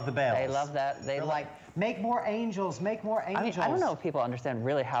 they love the bells. They love that. They're like, make more angels, make more angels. I don't know if people understand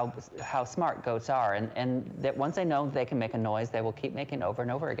really how smart goats are, and that once they know they can make a noise, they will keep making it over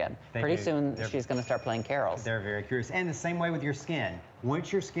and over again. Pretty soon, she's going to start playing carols. They're very curious. And the same way with your skin.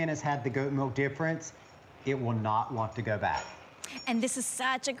 Once your skin has had the goat milk difference, it will not want to go back. And this is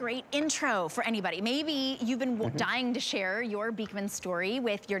such a great intro for anybody. Maybe you've been dying to share your Beekman story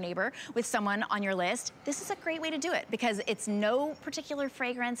with your neighbor, with someone on your list. This is a great way to do it because it's no particular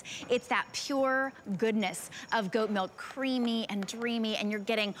fragrance. It's that pure goodness of goat milk, creamy and dreamy, and you're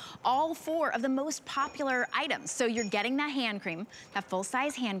getting all 4 of the most popular items. So you're getting that hand cream, that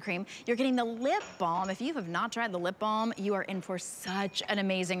full-size hand cream. You're getting the lip balm. If you have not tried the lip balm, you are in for such an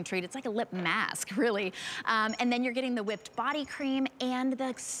amazing treat. It's like a lip mask, really. And then you're getting the whipped body cream and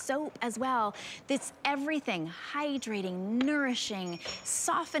the soap as well. It's everything, hydrating, nourishing,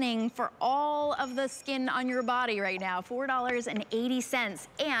 softening for all of the skin on your body right now, $4.80.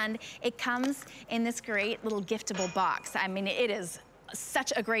 And it comes in this great little giftable box. I mean, it is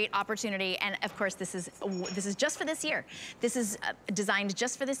such a great opportunity, and of course this is just for this year. This is designed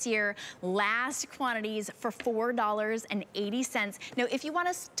just for this year. Last quantities for $4.80. Now, if you want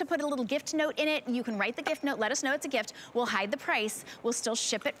us to put a little gift note in it, you can write the gift note, let us know it's a gift. We'll hide the price. We'll still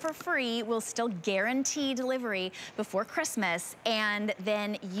ship it for free. We'll still guarantee delivery before Christmas, and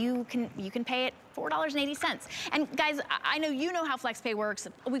then you can pay it $4.80. And guys, I know you know how FlexPay works.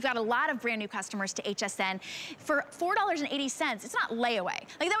 We've got a lot of brand new customers to HSN. For $4.80, it's not layaway.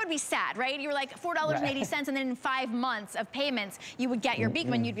 Like, that would be sad, right? You were like $4.80, and then in 5 months of payments, you would get your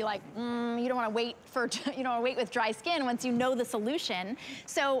Beekman. You'd be like, you don't want to wait with dry skin once you know the solution.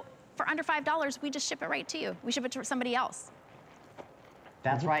 So for under $5, we just ship it right to you. We ship it to somebody else.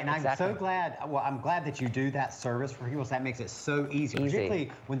 That's right, and I'm so glad, well, I'm glad that you do that service for people, so that makes it so easy,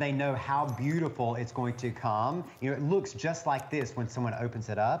 particularly when they know how beautiful it's going to come. You know, it looks just like this when someone opens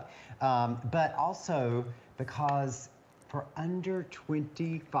it up, but also because for under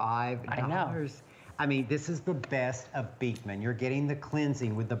 $25, I mean, this is the best of Beekman. You're getting the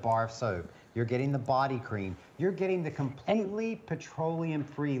cleansing with the bar of soap, you're getting the body cream, you're getting the completely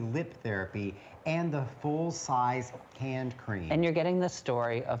petroleum-free lip therapy, and the full-size hand cream. And you're getting the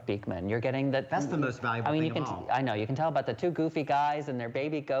story of Beekman. You're getting the... That's the most valuable thing of all. I know, you can tell about the two goofy guys and their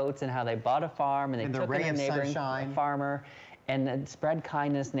baby goats and how they bought a farm and they took in a neighboring farmer and then spread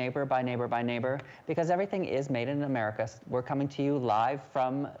kindness neighbor by neighbor by neighbor, because everything is made in America. We're coming to you live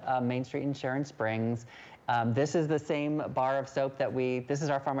from Main Street in Sharon Springs. This is the same bar of soap that this is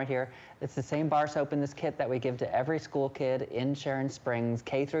our farm right here. It's the same bar soap in this kit that we give to every school kid in Sharon Springs,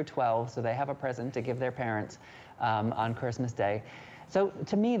 K through 12, so they have a present to give their parents on Christmas Day. So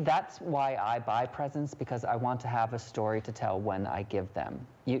to me, that's why I buy presents, because I want to have a story to tell when I give them.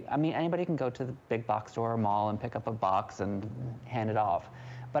 I mean, anybody can go to the big box store or mall and pick up a box and hand it off.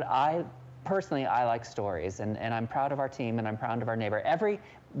 But personally, I like stories, and I'm proud of our team, and I'm proud of our neighbor. Every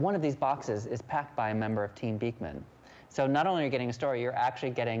one of these boxes is packed by a member of Team Beekman. So not only are you getting a story, you're actually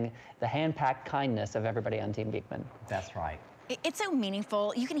getting the hand-packed kindness of everybody on Team Beekman. That's right. It's so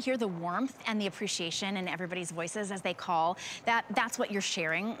meaningful. You can hear the warmth and the appreciation in everybody's voices as they call. That's what you're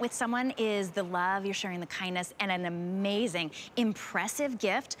sharing with someone, is the love, you're sharing the kindness, and an amazing, impressive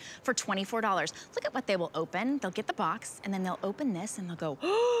gift for $24. Look at what they will open. They'll get the box, and then they'll open this, and they'll go,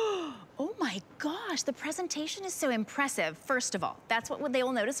 oh my gosh, the presentation is so impressive. First of all, that's what they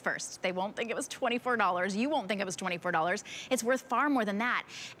will notice first. They won't think it was $24. You won't think it was $24. It's worth far more than that.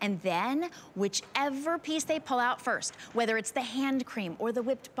 And then whichever piece they pull out first, whether it's the hand cream or the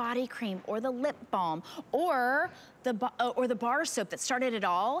whipped body cream or the lip balm or the bar soap that started it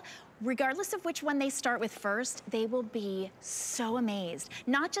all, regardless of which one they start with first, they will be so amazed.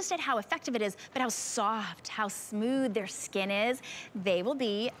 Not just at how effective it is, but how soft, how smooth their skin is. They will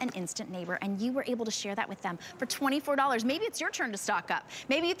be an instant neighbor, and you were able to share that with them for $24. Maybe it's your turn to stock up.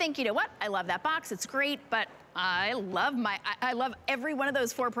 Maybe you think, you know what, I love that box, it's great, but I love every one of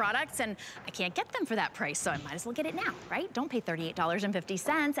those 4 products, and I can't get them for that price, so I might as well get it now, right? Don't pay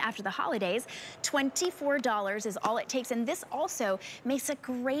 $38.50 after the holidays. $24 is all it takes, and this also makes a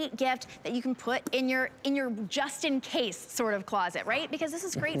great gift that you can put in your just-in-case sort of closet, right? Because this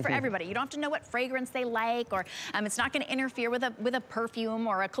is great for everybody. You don't have to know what fragrance they like, or it's not going to interfere with a perfume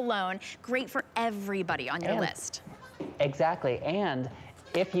or a cologne. Great for everybody on your list. Exactly, and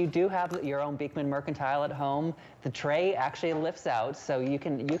if you do have your own Beekman Mercantile at home, the tray actually lifts out, so you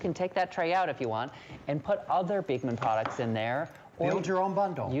can take that tray out if you want and put other Beekman products in there. Build your own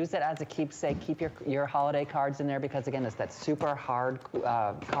bundle. Use it as a keepsake. Keep your holiday cards in there, because again, it's that super hard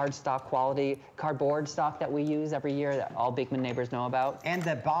cardstock quality cardboard stock that we use every year that all Beekman neighbors know about. And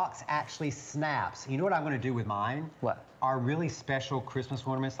the box actually snaps. You know what I'm going to do with mine? What? Our really special Christmas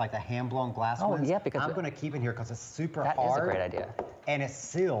ornaments, like the hand-blown glass ones. Yeah, because I'm going to keep in here because it's super hard. That is a great idea. And it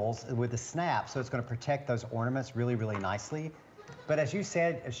seals with the snap, so it's going to protect those ornaments really, really nicely. But as you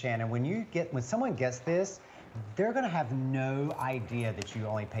said, Shannon, when someone gets this, they're going to have no idea that you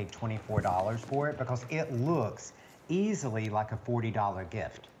only paid $24 for it, because it looks easily like a $40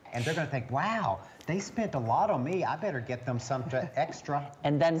 gift. And they're going to think, wow, they spent a lot on me. I better get them something extra.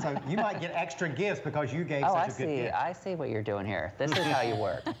 And then, so you might get extra gifts because you gave such a good gift. I see what you're doing here. This is how you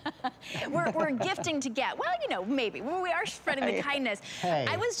work. We're gifting to get. Well, you know, maybe. We are spreading the kindness. Hey.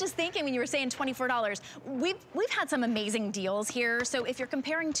 I was just thinking when you were saying $24, we've had some amazing deals here. So if you're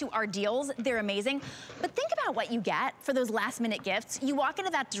comparing to our deals, they're amazing. But think about what you get for those last-minute gifts. You walk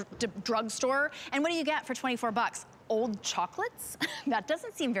into that drugstore, and what do you get for 24 bucks? Old chocolates? That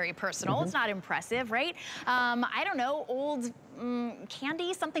doesn't seem very personal. It's not impressive, right? I don't know, old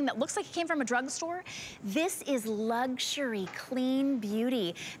candy, something that looks like it came from a drugstore. This is luxury, clean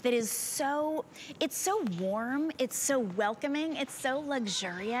beauty that is it's so warm, it's so welcoming, it's so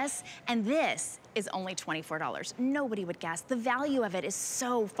luxurious, and this is only $24. Nobody would guess. The value of it is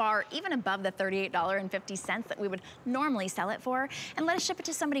so far, even above the $38.50 that we would normally sell it for, and let us ship it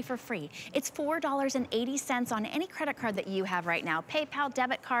to somebody for free. It's $4.80 on any credit card that you have right now, PayPal,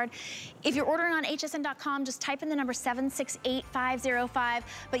 debit card. If you're ordering on hsn.com, just type in the number 768505,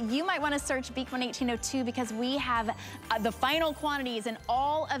 but you might want to search Beekman 1802 because we have the final quantities and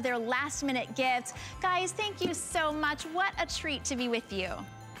all of their last-minute gifts. Guys, thank you so much. What a treat to be with you.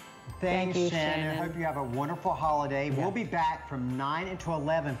 Thanks, Shannon. Hope you have a wonderful holiday. Yeah. We'll be back from 9 until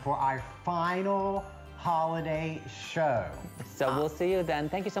 11 for our final holiday show. So we'll see you then.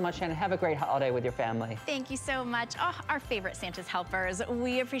 Thank you so much, Shannon. Have a great holiday with your family. Thank you so much. Oh, our favorite Santa's helpers.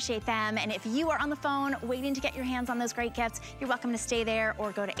 We appreciate them. And if you are on the phone waiting to get your hands on those great gifts, you're welcome to stay there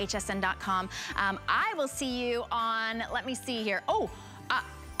or go to hsn.com. I will see you on, let me see here. Oh,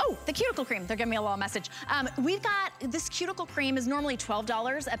 the cuticle cream. They're giving me a little message. We've got, this cuticle cream is normally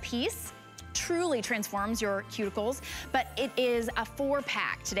 $12 a piece. truly transforms your cuticles, but it is a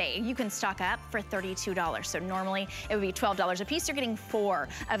 4-pack today. You can stock up for $32. So normally it would be $12 a piece. You're getting 4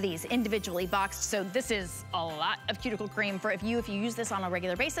 of these individually boxed. So this is a lot of cuticle cream for if you use this on a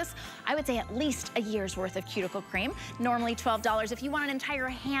regular basis. I would say at least a year's worth of cuticle cream. Normally $12. If you want an entire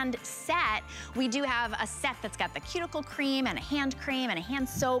hand set, we do have a set that's got the cuticle cream and a hand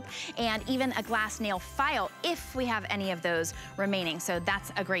soap and even a glass nail file if we have any of those remaining. So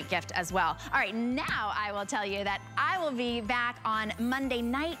that's a great gift as well. All right, now I will tell you that I will be back on Monday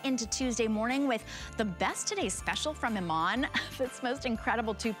night into Tuesday morning with the best today's special from Iman. This most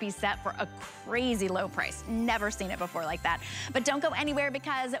incredible 2-piece set for a crazy low price. Never seen it before like that. But don't go anywhere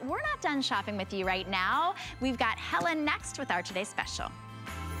because we're not done shopping with you right now. We've got Helen next with our today's special.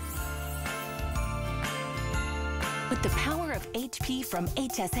 With the power of HP from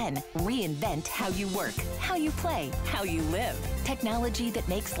HSN, reinvent how you work, how you play, how you live. Technology that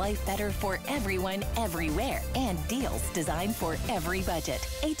makes life better for everyone, everywhere, and deals designed for every budget.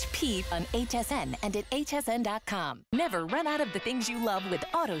 HP on HSN and at hsn.com. Never run out of the things you love with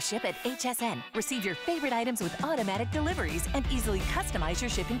AutoShip at HSN. Receive your favorite items with automatic deliveries and easily customize your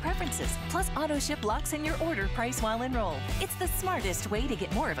shipping preferences. Plus, AutoShip locks in your order price while enrolled. It's the smartest way to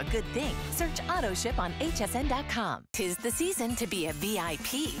get more of a good thing. Search AutoShip on hsn.com. 'Tis the season to be a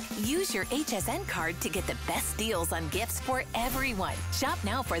VIP. Use your HSN card to get the best deals on gifts for everyone. Shop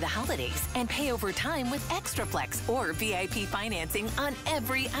now for the holidays and pay over time with ExtraFlex or VIP financing on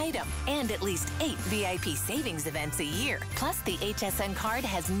every item. And at least 8 VIP savings events a year. Plus, the HSN card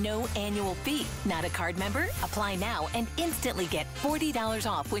has no annual fee. Not a card member? Apply now and instantly get $40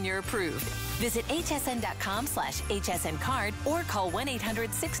 off when you're approved. Visit hsn.com/HSN card or call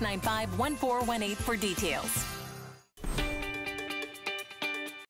 1-800-695-1418 for details.